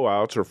 5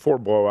 blowouts or 4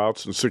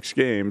 blowouts in 6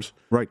 games.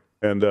 Right.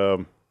 And,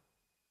 at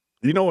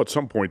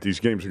some point these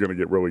games are going to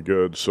get really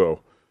good. So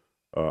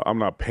I'm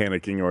not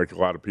panicking like a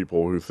lot of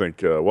people who think,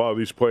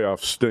 these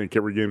playoffs stink.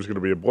 Every game's going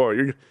to be a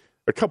blowout.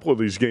 A couple of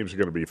these games are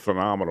going to be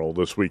phenomenal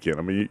this weekend.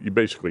 I mean, you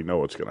basically know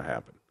what's going to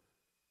happen.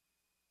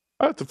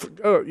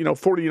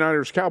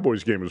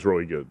 49ers-Cowboys game is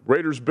really good.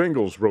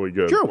 Raiders-Bengals really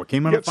good. Sure, what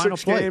came on the final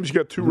play. 6 games, you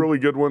got 2 really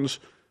good ones.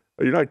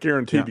 You're not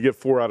guaranteed to get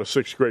 4 out of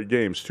 6 great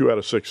games. 2 out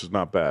of 6 is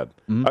not bad.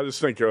 Mm-hmm. I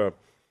just think the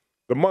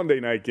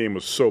Monday night game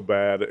was so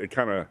bad, it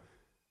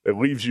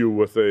leaves you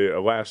with a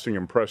lasting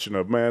impression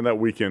of, man, that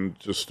weekend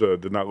just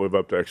did not live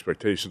up to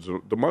expectations.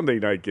 The Monday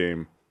night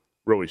game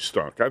really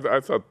stunk.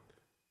 I thought,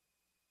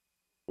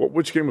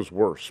 which game was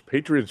worse,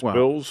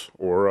 Patriots-Bills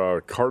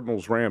or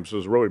Cardinals-Rams?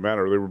 Doesn't really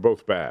matter. They were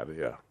both bad,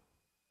 yeah.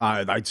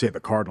 I'd say the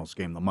Cardinals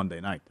game, the Monday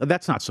night.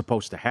 That's not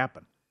supposed to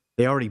happen.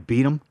 They already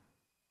beat them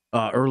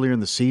earlier in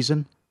the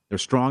season. They're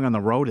strong on the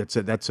road.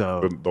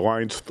 The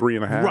line's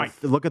 3.5. Right.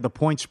 Look at the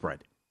point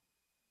spread.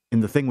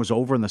 And the thing was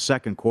over in the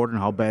second quarter and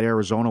how bad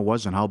Arizona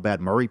was and how bad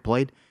Murray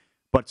played.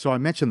 But so I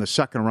mentioned the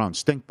second round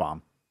stink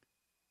bomb.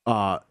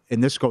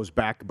 And this goes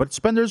back, but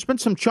there's been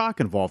some chalk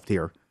involved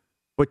here.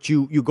 But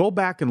you go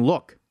back and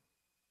look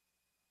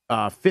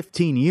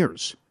 15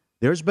 years.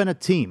 There's been a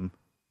team,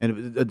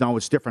 and now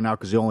it's different now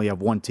because you only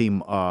have one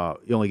team.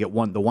 You only get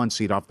the one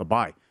seed off the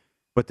bye.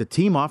 But the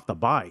team off the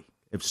bye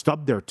have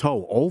stubbed their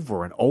toe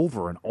over and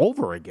over and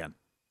over again.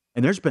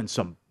 And there's been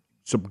some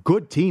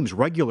good teams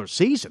regular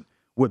season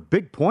with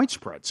big point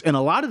spreads. And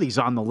a lot of these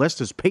on the list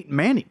is Peyton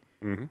Manning.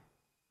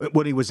 Mm-hmm.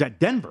 When he was at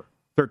Denver,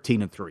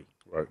 13-3.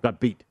 Right. Got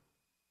beat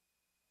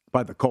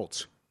by the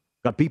Colts.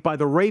 Got beat by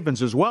the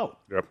Ravens as well.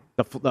 Yep.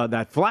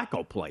 That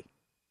Flacco play.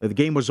 The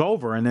game was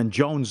over, and then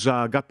Jones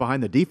got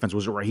behind the defense.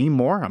 Was it Raheem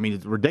Moore? I mean,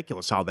 it's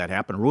ridiculous how that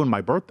happened. It ruined my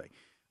birthday.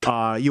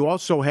 You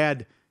also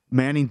had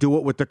Manning do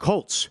it with the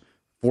Colts.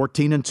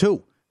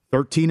 14-2,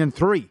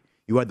 13-3.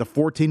 You had the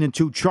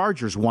 14-2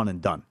 Chargers one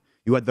and done.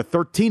 You had the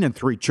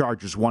 13-3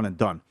 Chargers one and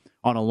done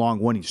on a long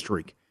winning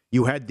streak.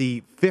 You had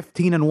the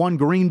 15-1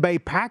 Green Bay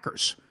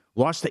Packers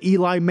lost to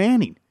Eli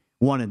Manning,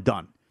 one and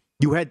done.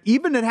 You had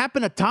it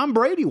happened to Tom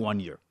Brady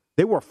one year.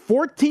 They were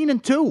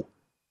 14-2,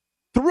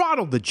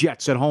 throttled the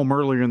Jets at home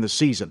earlier in the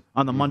season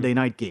on the Monday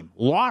night game,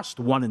 lost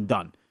one and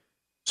done.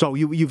 So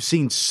you've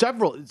seen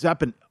several. It's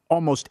happened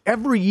almost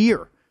every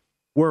year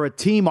where a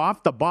team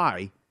off the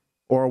bye,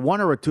 or a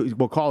 1 or a 2,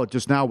 we'll call it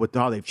just now with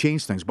how they've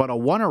changed things, but a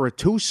 1 or a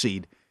 2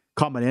 seed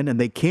coming in and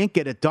they can't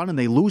get it done and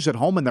they lose at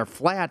home and they're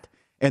flat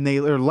and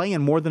they're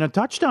laying more than a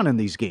touchdown in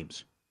these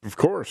games. Of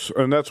course,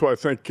 and that's why I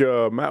think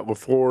Matt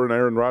LaFleur and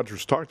Aaron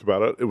Rodgers talked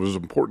about it. It was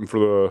important for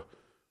the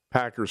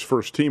Packers'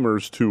 first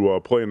teamers to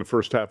play in the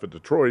first half of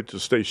Detroit to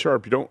stay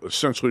sharp. You don't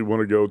essentially want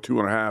to go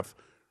 2.5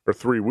 or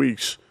 3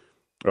 weeks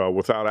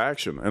without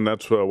action, and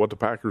that's what the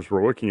Packers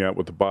were looking at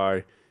with the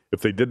bye if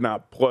they did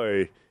not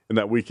play in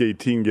that Week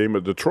 18 game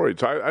at Detroit.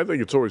 So I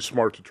think it's always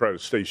smart to try to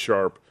stay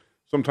sharp.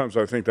 Sometimes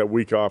I think that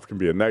week off can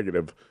be a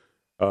negative.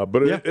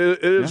 But it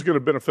is going to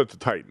benefit the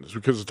Titans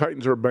because the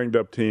Titans are a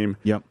banged-up team.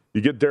 Yep.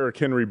 You get Derrick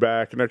Henry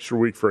back, an extra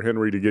week for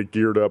Henry to get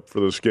geared up for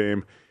this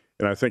game,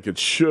 and I think it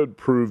should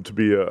prove to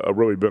be a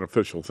really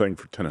beneficial thing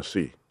for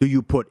Tennessee. Do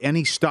you put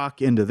any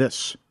stock into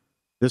this?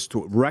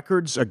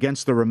 Records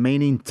against the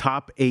remaining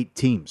top 8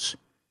 teams.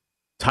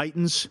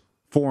 Titans,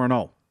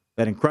 4-0.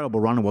 That incredible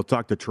run, and we'll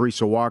talk to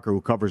Teresa Walker, who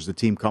covers the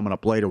team, coming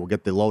up later. We'll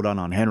get the lowdown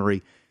on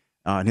Henry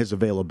and his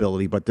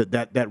availability. But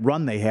that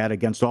run they had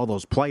against all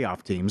those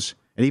playoff teams,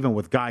 and even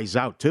with guys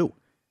out, too.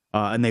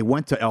 And they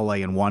went to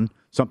L.A. and won,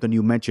 something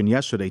you mentioned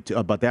yesterday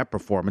about that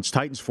performance.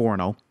 Titans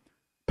 4-0,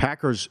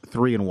 Packers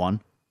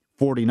 3-1,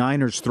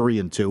 49ers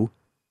 3-2,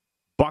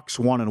 Bucks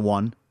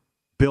 1-1,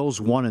 Bills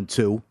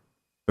 1-2,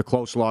 the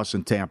close loss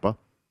in Tampa,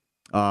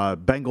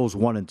 Bengals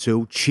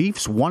 1-2,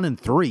 Chiefs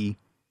 1-3,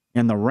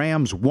 and the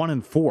Rams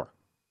 1-4.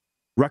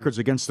 Records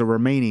against the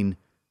remaining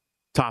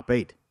top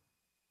 8.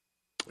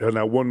 And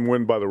that one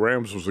win by the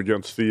Rams was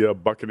against the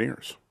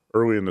Buccaneers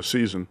early in the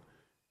season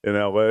in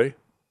L.A.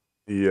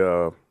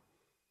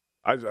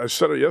 I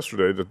said it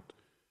yesterday that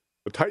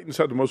the Titans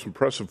had the most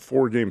impressive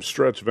 4-game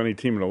stretch of any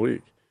team in the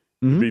league.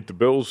 Mm-hmm. Beat the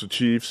Bills, the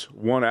Chiefs,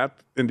 one at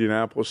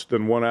Indianapolis,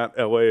 then one at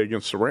L.A.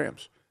 against the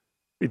Rams.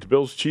 Beat the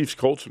Bills, Chiefs,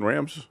 Colts, and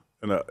Rams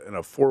in a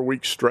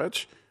 4-week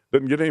stretch.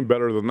 Didn't get any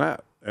better than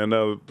that. And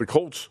the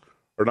Colts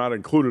are not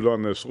included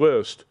on this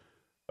list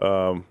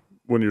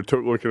when you're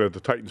looking at the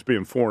Titans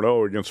being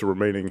 4-0 against the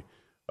remaining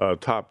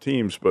top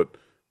teams. But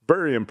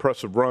very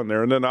impressive run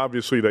there. And then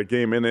obviously that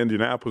game in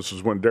Indianapolis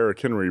is when Derrick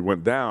Henry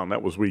went down.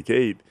 That was Week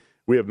 8.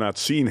 We have not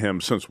seen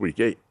him since Week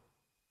 8.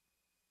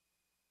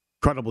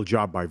 Incredible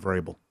job by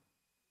Vrabel.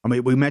 I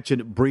mean, we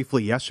mentioned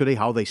briefly yesterday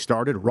how they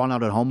started, run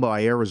out at home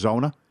by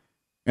Arizona,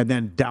 and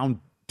then down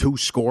 2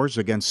 scores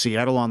against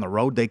Seattle on the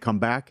road. They come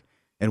back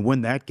and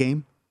win that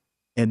game.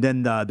 And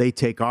then they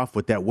take off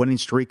with that winning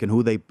streak and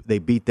who they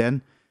beat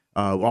then,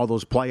 all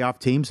those playoff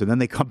teams. And then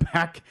they come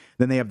back.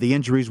 Then they have the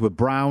injuries with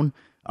Brown.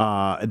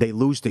 They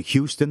lose to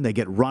Houston. They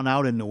get run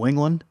out in New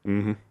England.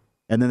 Mm-hmm.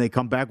 And then they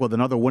come back with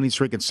another winning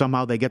streak, and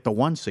somehow they get the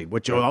 1 seed,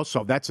 which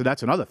also, that's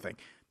another thing.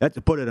 That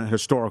to put it in a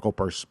historical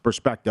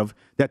perspective,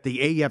 that the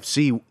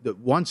AFC, the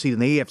 1 seed in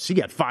the AFC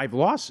had 5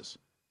 losses.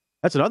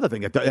 That's another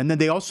thing. And then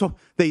they also,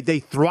 they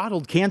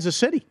throttled Kansas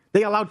City.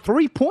 They allowed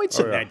 3 points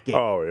in that game.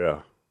 Oh,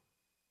 yeah.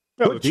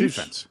 Good the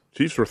defense.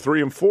 Chiefs were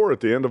 3-4 at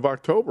the end of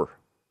October.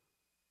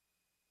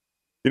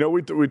 You know,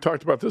 we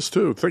talked about this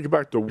too. Think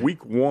back to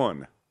Week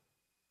 1.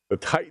 The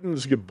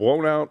Titans get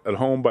blown out at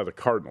home by the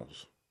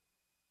Cardinals.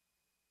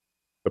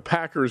 The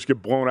Packers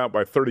get blown out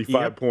by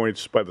 35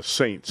 points by the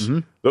Saints. Mm-hmm.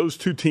 Those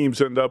 2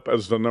 teams end up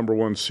as the number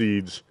 1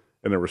 seeds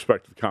in their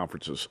respective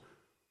conferences.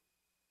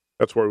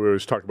 That's why we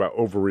always talk about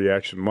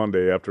overreaction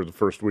Monday after the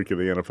first week of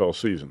the NFL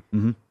season.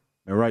 Mm-hmm.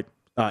 All right.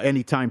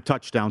 Anytime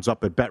touchdowns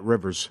up at Bet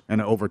Rivers,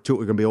 and we're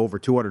going to be over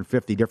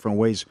 250 different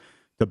ways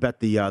to bet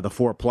the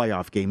 4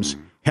 playoff games.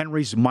 Mm-hmm.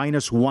 Henry's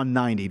minus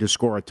 190 to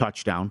score a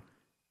touchdown.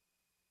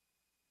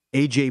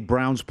 A.J.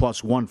 Brown's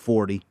plus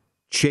 140.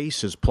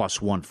 Chase is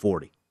plus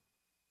 140.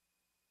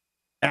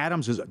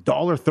 Adams is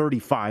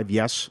 $1.35,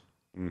 yes.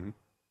 Mm-hmm.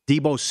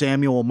 Deebo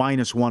Samuel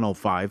minus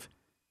 105.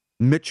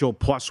 Mitchell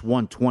plus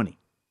 120.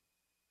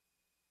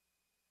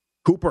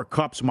 Cooper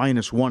Kupp's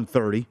minus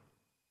 130.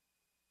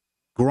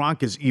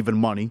 Gronk is even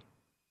money.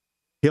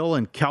 Hill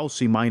and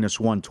Kelsey minus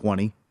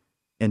 120.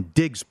 And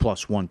Diggs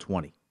plus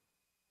 120.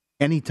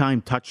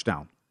 Anytime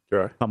touchdown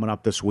coming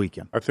up this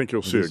weekend. I think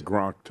you'll see a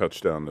Gronk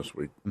touchdown this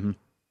week. Mm-hmm.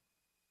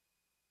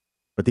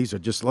 But these are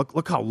just,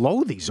 look how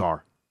low these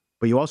are.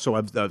 But you also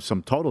have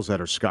some totals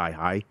that are sky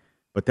high.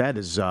 But that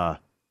is,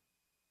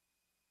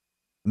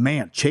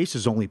 Chase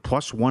is only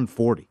plus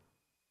 140.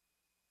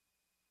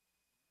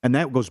 And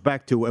that goes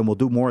back to, and we'll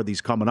do more of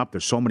these coming up.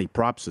 There's so many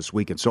props this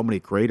week and so many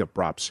creative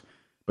props.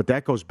 But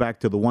that goes back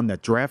to the one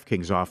that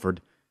DraftKings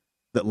offered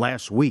that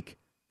last week,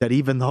 that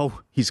even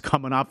though he's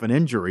coming off an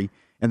injury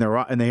and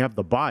they have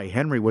the bye,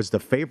 Henry was the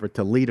favorite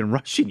to lead in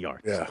rushing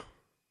yards. Yeah.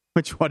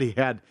 Which what he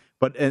had.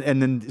 But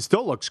and then it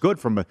still looks good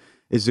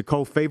is the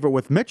co-favorite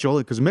with Mitchell,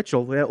 because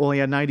Mitchell only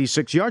had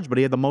 96 yards, but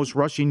he had the most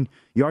rushing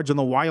yards in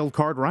the wild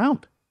card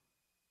round.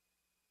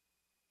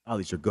 Oh,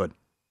 these are good.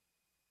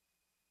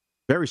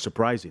 Very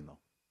surprising, though,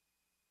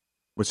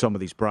 with some of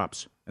these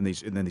props and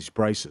then these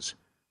prices.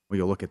 When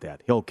you look at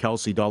that. Hill,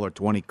 Kelsey,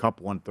 $1.20, Kupp,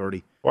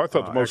 $1.30. Well, I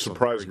thought the most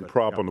surprising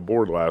prop on the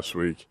board last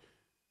week,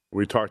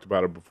 we talked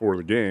about it before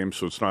the game,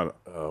 so it's not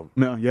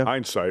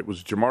hindsight,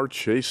 was Jamar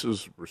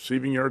Chase's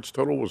receiving yards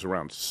total was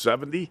around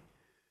 70.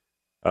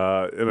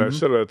 And I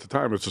said at the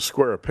time, it's a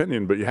square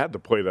opinion, but you had to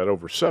play that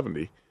over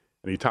 70,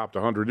 and he topped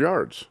 100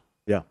 yards.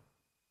 Yeah.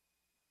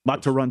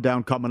 Lot to run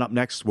down coming up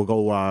next. We'll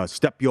go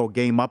step your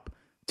game up,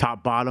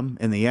 top, bottom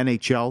in the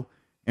NHL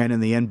and in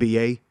the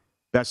NBA.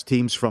 Best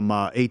teams from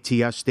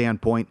ATS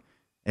standpoint,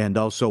 and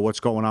also what's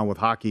going on with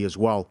hockey as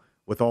well,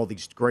 with all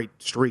these great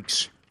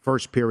streaks,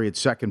 first period,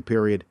 second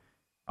period,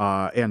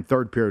 and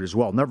third period as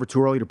well. Never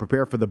too early to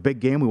prepare for the big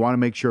game. We want to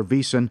make sure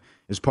VSiN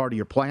is part of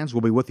your plans.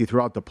 We'll be with you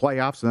throughout the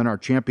playoffs, and then our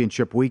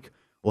championship week,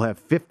 we'll have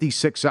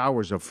 56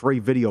 hours of free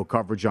video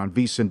coverage on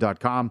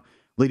VSiN.com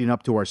leading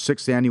up to our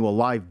 6th annual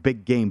live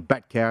big game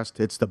betcast.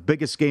 It's the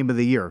biggest game of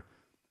the year,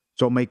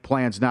 so make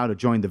plans now to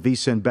join the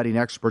VSiN betting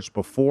experts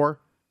before,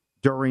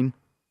 during,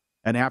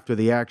 and after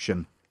the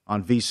action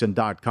on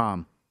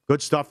VSiN.com.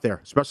 Good stuff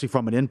there, especially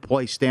from an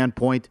in-play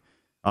standpoint.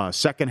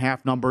 Second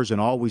half numbers, and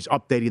always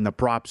updating the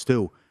props,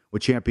 too,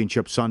 with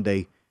Championship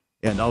Sunday,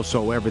 and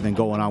also everything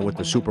going on with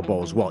the Super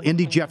Bowl as well.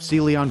 Indy Jeff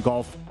Seeley on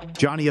golf,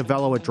 Johnny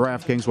Avello at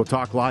DraftKings. We'll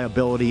talk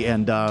liability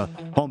and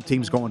home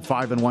teams going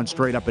 5-1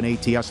 straight up in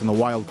ATS in the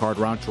wild card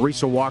round.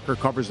 Teresa Walker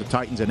covers the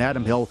Titans, and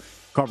Adam Hill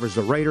covers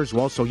the Raiders.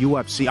 We'll also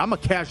UFC. I'm a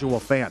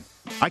casual fan.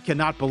 I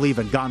cannot believe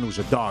Ngannou's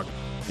a dog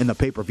in the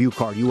pay-per-view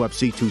card,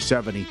 UFC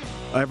 270.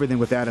 Everything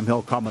with Adam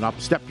Hill coming up.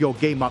 Step your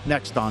game up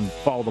next on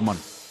Follow the Money.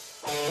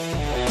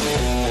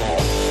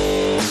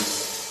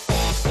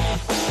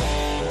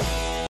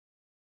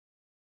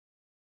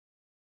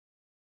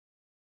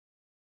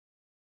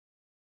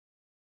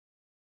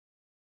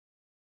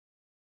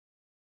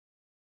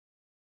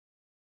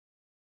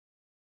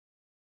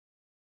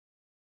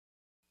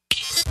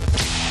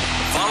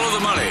 Follow the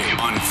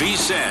on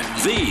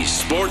VSiN, the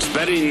Sports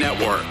Betting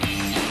Network.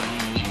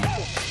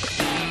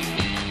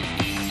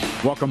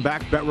 Welcome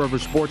back. Bet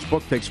Rivers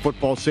Sportsbook takes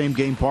football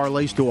same-game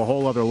parlays to a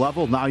whole other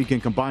level. Now you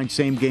can combine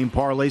same-game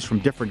parlays from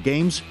different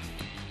games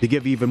to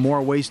give you even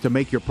more ways to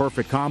make your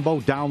perfect combo.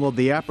 Download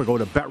the app or go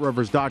to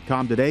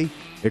betrivers.com today.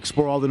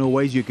 Explore all the new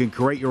ways you can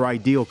create your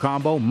ideal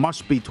combo.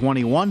 Must be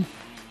 21.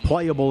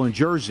 Playable in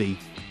Jersey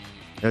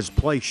as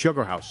Play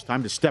Sugar House.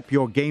 Time to step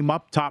your game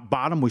up. Top,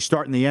 bottom. We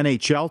start in the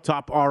NHL.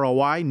 Top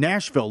ROI.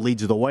 Nashville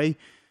leads the way.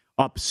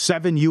 Up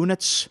 7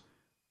 units.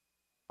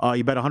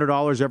 You bet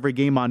 $100 every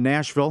game on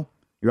Nashville.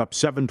 You're up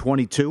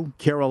 722.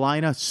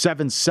 Carolina,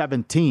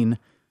 717.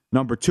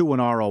 Number 2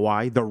 in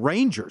ROI. The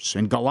Rangers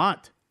in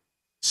Gallant,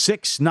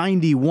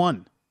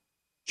 691.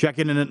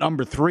 Checking in at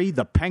number 3,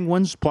 the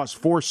Penguins, plus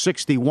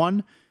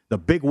 461. The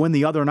big win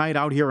the other night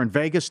out here in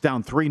Vegas,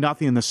 down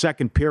 3-0 in the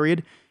second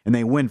period, and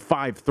they win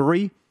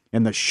 5-3.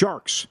 And the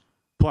Sharks,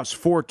 plus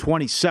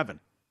 427.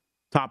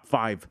 Top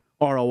 5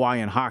 ROI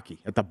in hockey.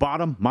 At the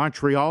bottom,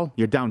 Montreal,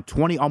 you're down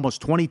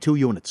almost 22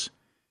 units.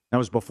 That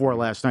was before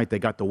last night. They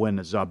got the win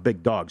as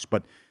big dogs.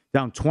 But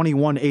down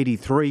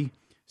 21-83.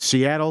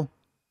 Seattle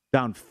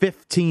down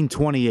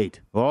 15-28.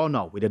 Oh,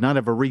 no. We did not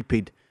have a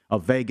repeat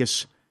of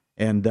Vegas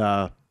and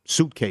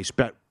suitcase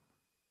bet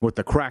with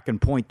the Kraken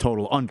point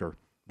total under.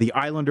 The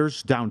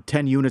Islanders down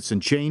 10 units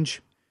and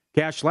change.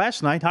 Cash,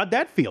 last night, how'd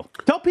that feel?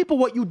 Tell people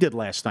what you did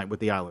last night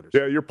with the Islanders.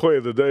 Yeah, your play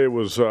of the day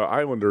was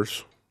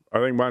Islanders, I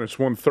think minus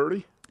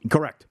 130.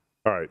 Correct.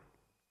 All right.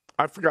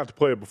 I forgot to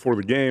play it before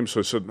the game,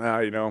 so I said,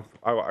 I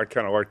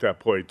kind of like that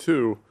play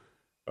too.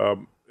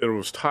 It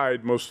was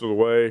tied most of the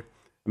way,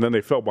 and then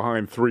they fell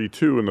behind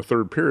 3-2 in the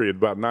third period,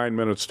 about 9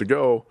 minutes to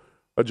go.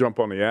 I jump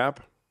on the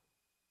app.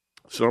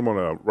 So I'm going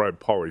to ride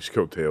Paulie's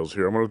coattails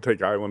here. I'm going to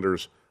take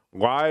Islanders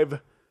live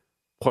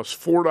plus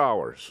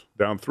 $4,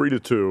 down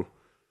 3-2.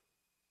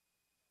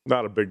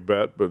 Not a big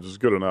bet, but it's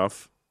good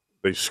enough.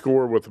 They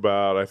score with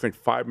about, I think,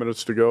 5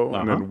 minutes to go,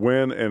 and then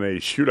win in a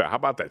shootout. How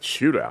about that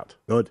shootout?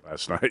 Good.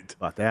 Last night.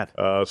 About that.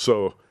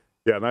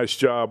 Nice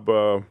job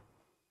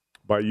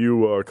by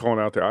you calling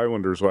out the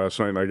Islanders last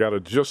night, and I got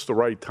it just the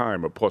right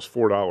time at plus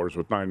 $4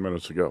 with 9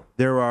 minutes to go.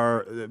 There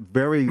are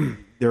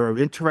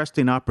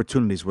interesting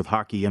opportunities with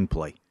hockey in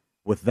play.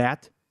 With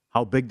that,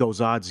 how big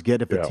those odds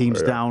get if a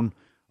team's down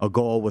a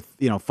goal with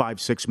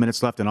 5-6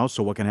 minutes left, and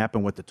also what can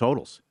happen with the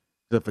totals.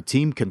 If a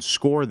team can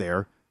score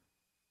there,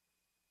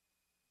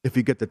 if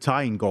you get the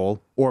tying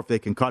goal, or if they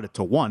can cut it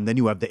to 1, then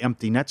you have the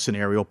empty net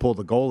scenario, pull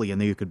the goalie,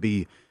 and then you could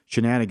be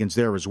shenanigans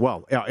there as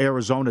well.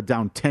 Arizona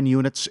down 10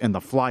 units, and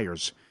the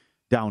Flyers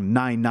down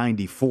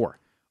 994.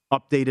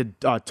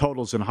 Updated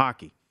totals in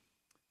hockey.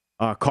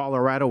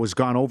 Colorado has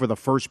gone over the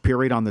first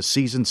period on the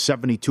season,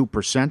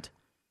 72%.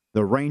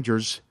 The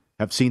Rangers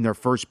have seen their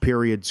first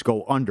periods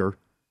go under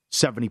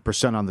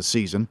 70% on the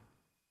season.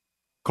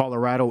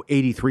 Colorado,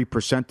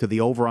 83% to the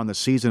over on the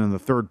season in the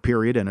third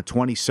period, and a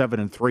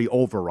 27-3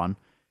 overrun.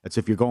 That's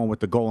if you're going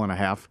with the goal and a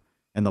half.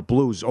 And the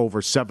Blues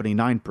over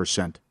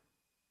 79%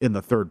 in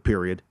the third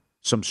period.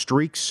 Some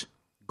streaks,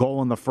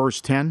 goal in the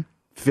first 10.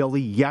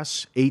 Philly,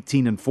 yes,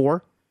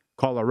 18-4.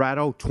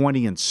 Colorado,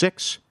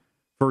 20-6.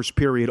 First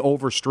period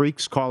over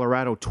streaks,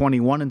 Colorado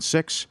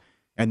 21-6.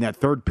 And that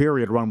third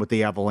period run with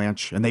the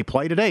Avalanche. And they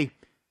play today.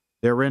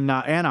 They're in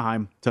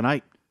Anaheim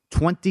tonight.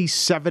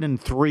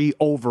 27-3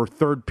 over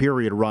third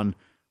period run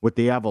with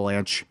the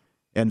Avalanche.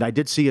 And I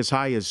did see as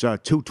high as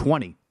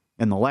 220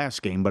 in the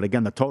last game, but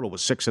again, the total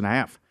was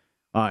 6.5,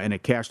 and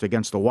it cashed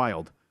against the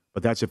Wild.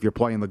 But that's if you're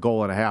playing the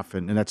goal and a half,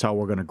 and that's how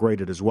we're going to grade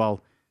it as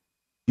well.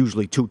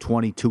 Usually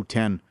 220,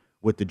 210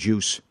 with the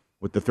juice,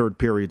 with the third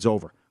period's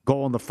over.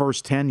 Goal in the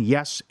first 10,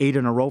 yes, 8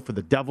 in a row for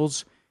the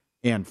Devils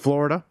and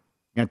Florida.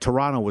 And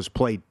Toronto was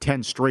played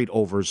 10 straight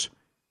overs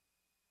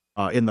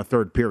in the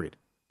third period.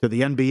 To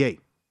the NBA,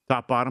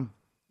 top, bottom,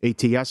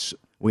 ATS,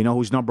 we know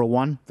who's number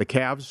 1. The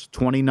Cavs,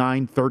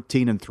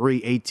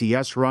 29-13-3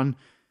 ATS run.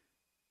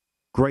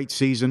 Great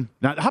season.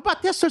 Now, how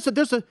about this?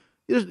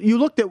 You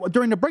looked at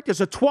during the break.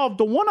 There's a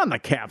 12-1 on the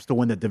Cavs to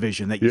win the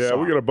division. That you saw.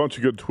 We got a bunch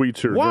of good tweets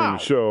here during the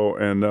show,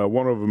 and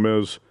one of them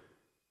is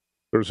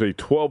there's a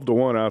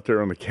 12-1 out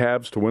there on the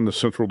Cavs to win the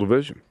Central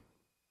Division.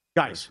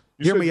 Guys,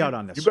 hear me out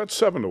on this. You bet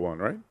 7-1,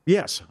 right?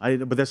 Yes,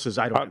 but this is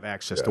I don't have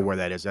access to where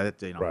that is.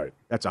 Right.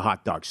 That's a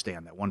hot dog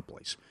stand, that one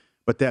place.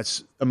 But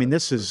this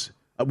is.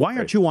 Why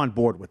aren't you on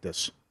board with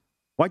this?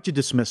 Why'd you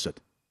dismiss it?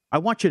 I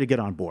want you to get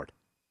on board.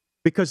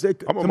 Because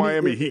I'm a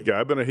Miami Heat guy.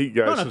 I've been a Heat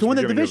guy since to win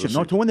the division.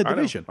 No, to win the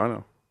division. I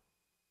know.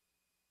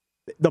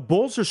 The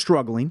Bulls are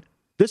struggling.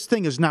 This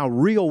thing is now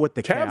real with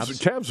the Cavs.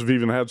 Cavs have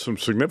even had some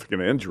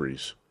significant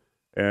injuries.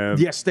 And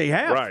yes, they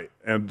have. Right.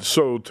 And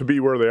so to be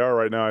where they are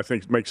right now, I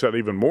think makes that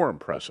even more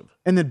impressive.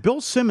 And then Bill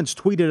Simmons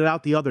tweeted it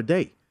out the other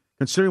day,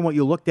 considering what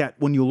you looked at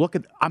when you look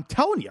at – I'm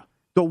telling you,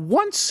 the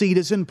 1 seed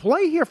is in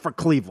play here for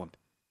Cleveland.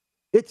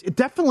 It's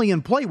definitely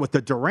in play with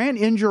the Durant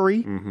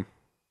injury. Mm-hmm.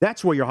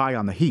 That's where you're high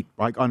on the Heat.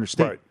 I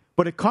understand. Right.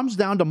 But it comes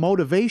down to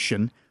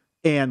motivation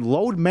and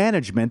load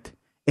management.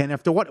 And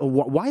after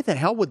why the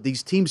hell would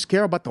these teams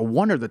care about the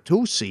 1 or the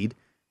 2 seed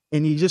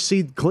And you just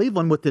see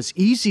Cleveland with this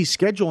easy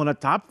schedule and a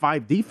top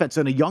 5 defense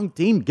and a young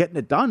team getting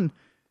it done.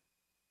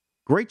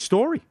 Great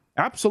story.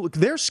 Absolutely.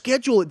 Their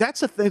schedule,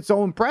 that's it's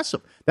so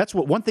impressive. That's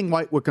one thing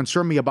would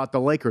concern me about the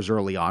Lakers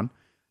early on.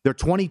 They're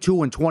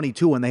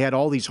 22-22, and they had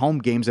all these home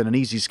games and an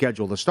easy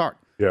schedule to start.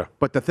 Yeah.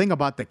 But the thing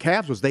about the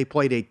Cavs was they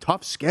played a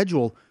tough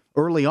schedule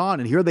early on,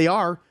 and here they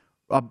are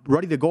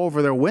ready to go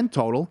over their win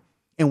total,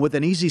 and with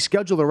an easy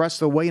schedule the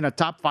rest of the way and a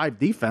top 5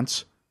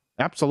 defense.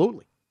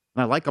 Absolutely.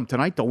 And I like them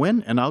tonight to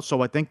win, and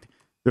also I think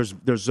there's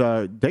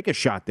take a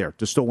shot there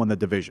to still win the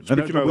division.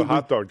 Speaking of the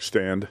hot dog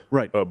stand,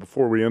 right?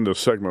 Before we end this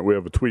segment, we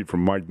have a tweet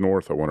from Mike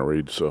North I want to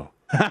read. So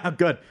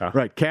good,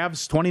 right?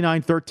 Cavs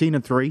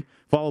 29-13-3,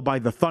 followed by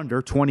the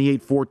Thunder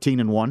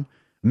 28-14-1,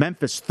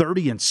 Memphis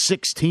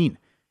 30-16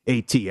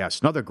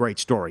 ATS. Another great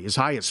story. As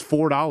high as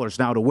 $4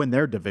 now to win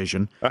their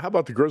division. How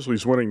about the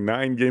Grizzlies winning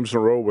 9 games in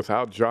a row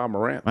without Ja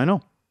Morant? I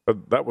know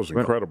that was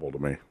incredible to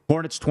me.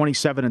 Hornets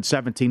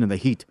 27-17 and the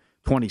Heat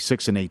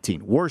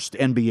 26-18. Worst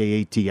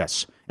NBA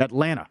ATS.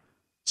 Atlanta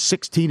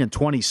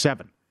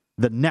 16-27.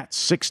 The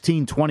Nets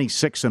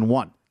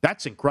 16-26-1.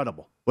 That's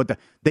incredible. But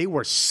they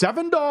were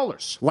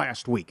 $7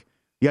 last week.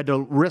 You had to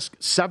risk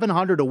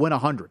 $700 to win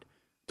 $100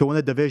 to win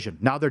the division.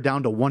 Now they're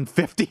down to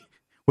 $150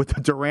 with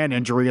the Durant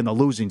injury and the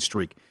losing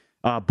streak.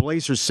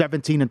 Blazers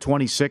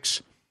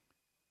 17-26.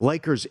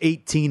 Lakers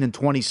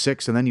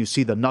 18-26, and then you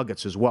see the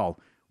Nuggets as well.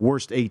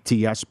 Worst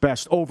ATS.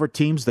 Best over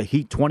teams, the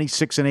Heat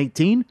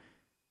 26-18.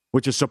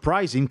 Which is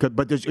surprising,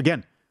 but there's,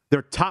 again,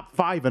 they're top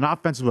 5 in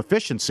offensive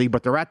efficiency,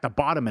 but they're at the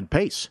bottom in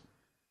pace.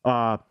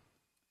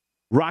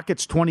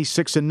 Rockets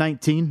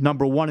 26-19,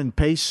 number 1 in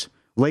pace.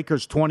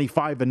 Lakers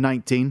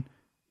 25-19,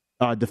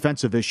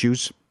 defensive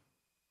issues.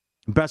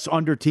 Best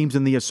under teams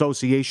in the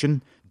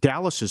association.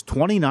 Dallas is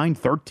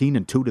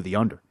 29-13-2 to the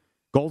under.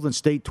 Golden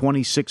State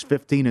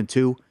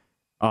 26-15-2,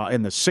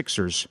 and the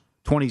Sixers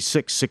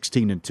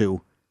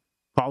 26-16-2.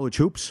 College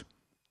hoops.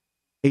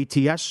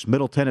 ATS,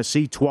 Middle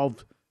Tennessee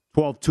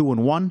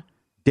 12-2-1,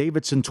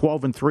 Davidson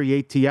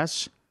 12-3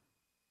 ATS,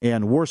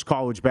 and worst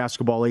college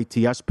basketball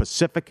ATS,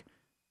 Pacific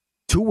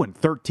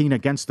 2-13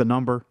 against the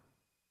number,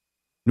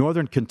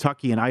 Northern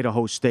Kentucky and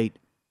Idaho State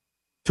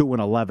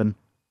 2-11,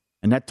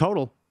 and that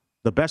total,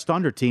 the best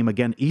under team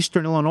again,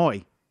 Eastern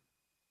Illinois.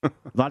 A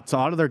lot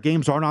of their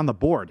games aren't on the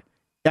board.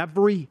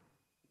 When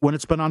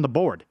it's been on the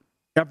board,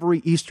 every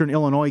Eastern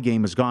Illinois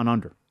game has gone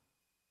under.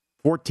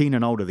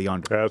 14-0 to the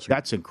under.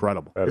 That's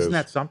incredible. Isn't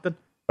that something?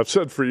 I've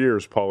said for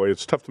years, Paulie,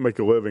 it's tough to make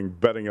a living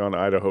betting on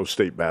Idaho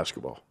State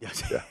basketball.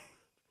 Yes. Yeah.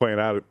 Playing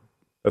out it.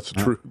 That's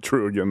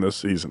true again this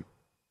season.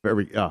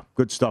 Very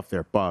good stuff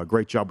there.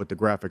 Great job with the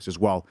graphics as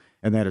well.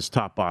 And that is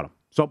top bottom.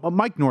 So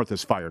Mike North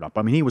is fired up.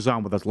 I mean, he was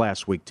on with us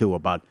last week, too,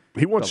 about...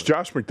 He wants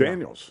Josh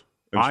McDaniels.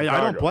 I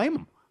don't blame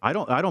him. I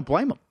don't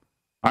blame him.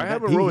 I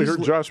haven't really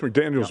heard Josh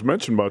McDaniels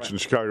mentioned much in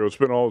Chicago. It's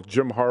been all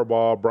Jim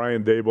Harbaugh,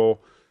 Brian Daboll.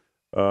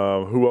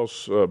 Who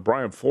else?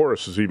 Brian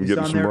Flores is even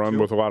getting some run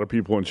with a lot of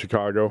people in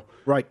Chicago.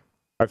 Right.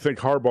 I think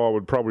Harbaugh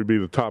would probably be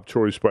the top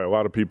choice by a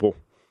lot of people.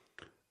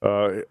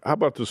 How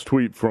about this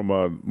tweet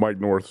from Mike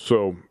North?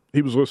 So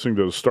he was listening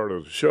to the start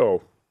of the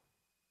show.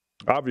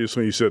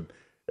 Obviously, he said,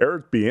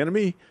 Eric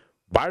Bieniemy,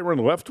 Byron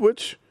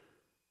Leftwich,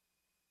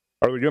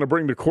 are they going to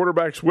bring the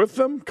quarterbacks with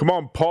them? Come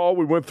on, Paul.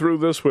 We went through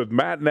this with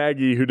Matt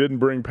Nagy, who didn't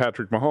bring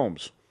Patrick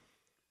Mahomes,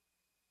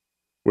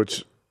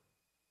 which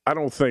I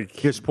don't think.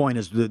 His point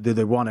is, do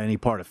they want any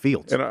part of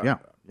Fields? Yeah.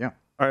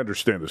 I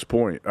understand his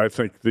point. I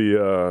think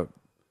the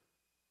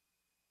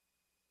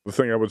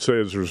thing I would say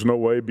is there's no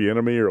way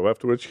Bieniemy or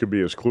Leftwich could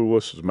be as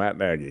clueless as Matt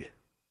Nagy.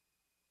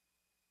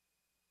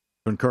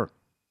 Concur.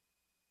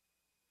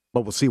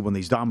 But we'll see when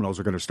these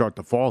dominoes are going to start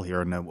to fall here,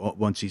 and then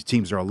once these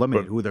teams are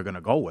eliminated, who they're going to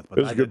go with.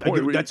 But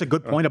that's a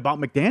good point about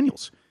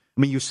McDaniels.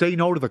 I mean, you say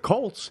no to the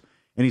Colts,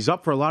 and he's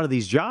up for a lot of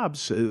these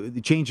jobs. He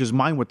changed his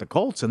mind with the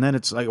Colts, and then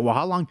it's like, well,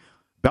 how long?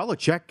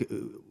 Belichick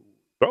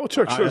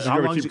says he's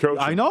going to keep coaching.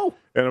 I know.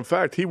 And, in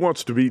fact, he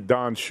wants to beat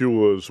Don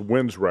Shula's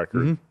wins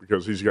record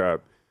because he had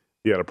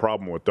a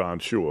problem with Don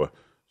Shula.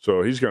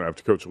 So he's going to have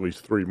to coach at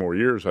least 3 more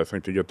years, I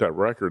think, to get that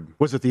record.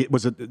 Was it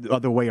the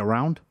other way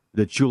around?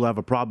 Did Shula have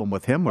a problem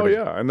with him? Or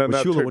and then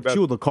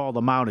Shula called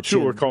him out.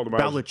 Shula called him out.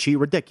 Belichick,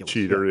 ridiculous.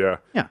 Cheater,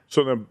 yeah.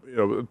 So then,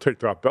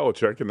 take off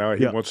Belichick, and now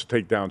he wants to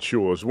take down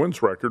Shula's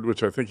wins record,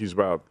 which I think he's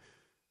about,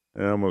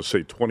 I'm going to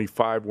say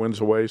 25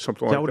 wins away,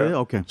 something like that.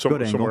 Okay,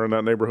 somewhere in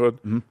that neighborhood.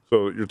 Mm-hmm.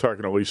 So you're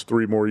talking at least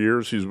 3 more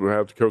years. He's going to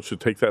have to coach to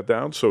take that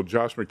down. So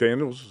Josh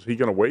McDaniels, is he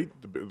going to wait?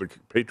 The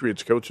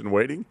Patriots coach in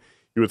waiting?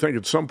 You would think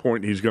at some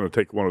point he's going to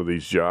take one of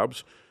these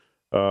jobs.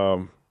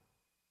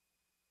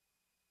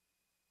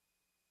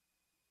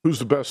 Who's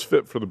the best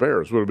fit for the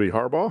Bears? Would it be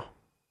Harbaugh?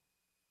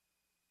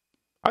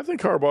 I think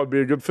Harbaugh would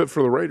be a good fit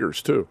for the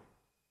Raiders, too.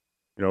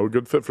 A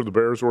good fit for the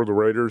Bears or the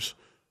Raiders.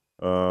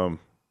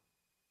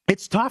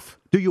 It's tough.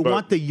 Do you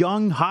want the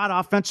young, hot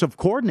offensive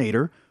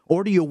coordinator,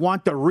 or do you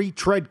want the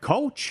retread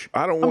coach?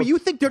 I mean, you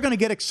think they're going to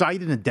get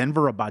excited in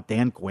Denver about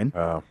Dan Quinn?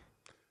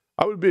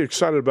 I would be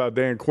excited about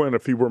Dan Quinn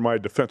if he were my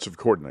defensive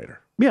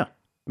coordinator. Yeah.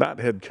 Not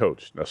head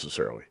coach,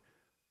 necessarily.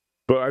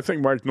 But I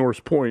think Mike North's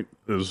point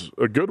is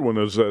a good one,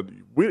 is that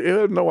we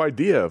had no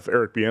idea if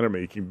Eric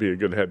Bieniemy can be a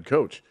good head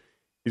coach.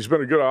 He's been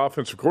a good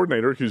offensive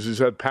coordinator because he's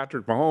had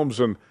Patrick Mahomes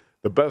and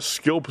the best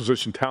skill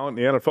position talent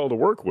in the NFL to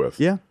work with.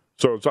 Yeah.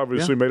 So it's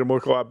obviously made him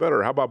look a lot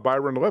better. How about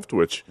Byron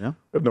Leftwich? Yeah.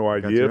 I have no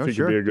idea if he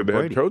can be a good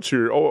head coach.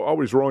 You're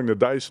always rolling the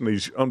dice in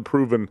these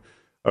unproven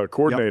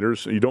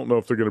coordinators. Yep. You don't know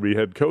if they're going to be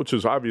head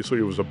coaches. Obviously,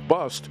 it was a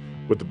bust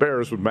with the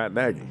Bears with Matt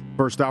Nagy.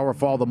 First hour,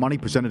 Follow the Money,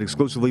 presented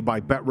exclusively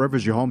by Bet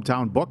Rivers, your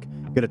hometown book.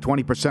 Get a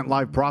 20%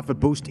 live profit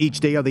boost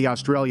each day of the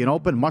Australian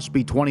Open. Must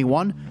be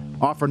 21.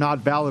 Offer not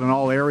valid in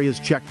all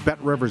areas. Check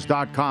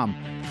betrivers.com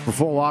for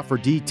full offer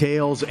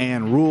details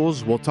and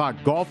rules. We'll talk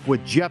golf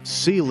with Jeff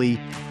Seeley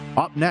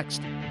up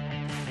next.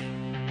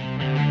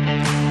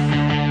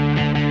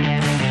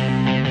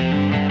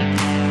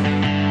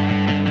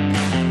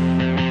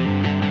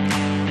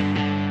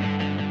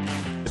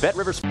 The Bet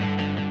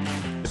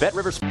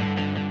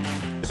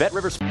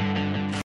Rivers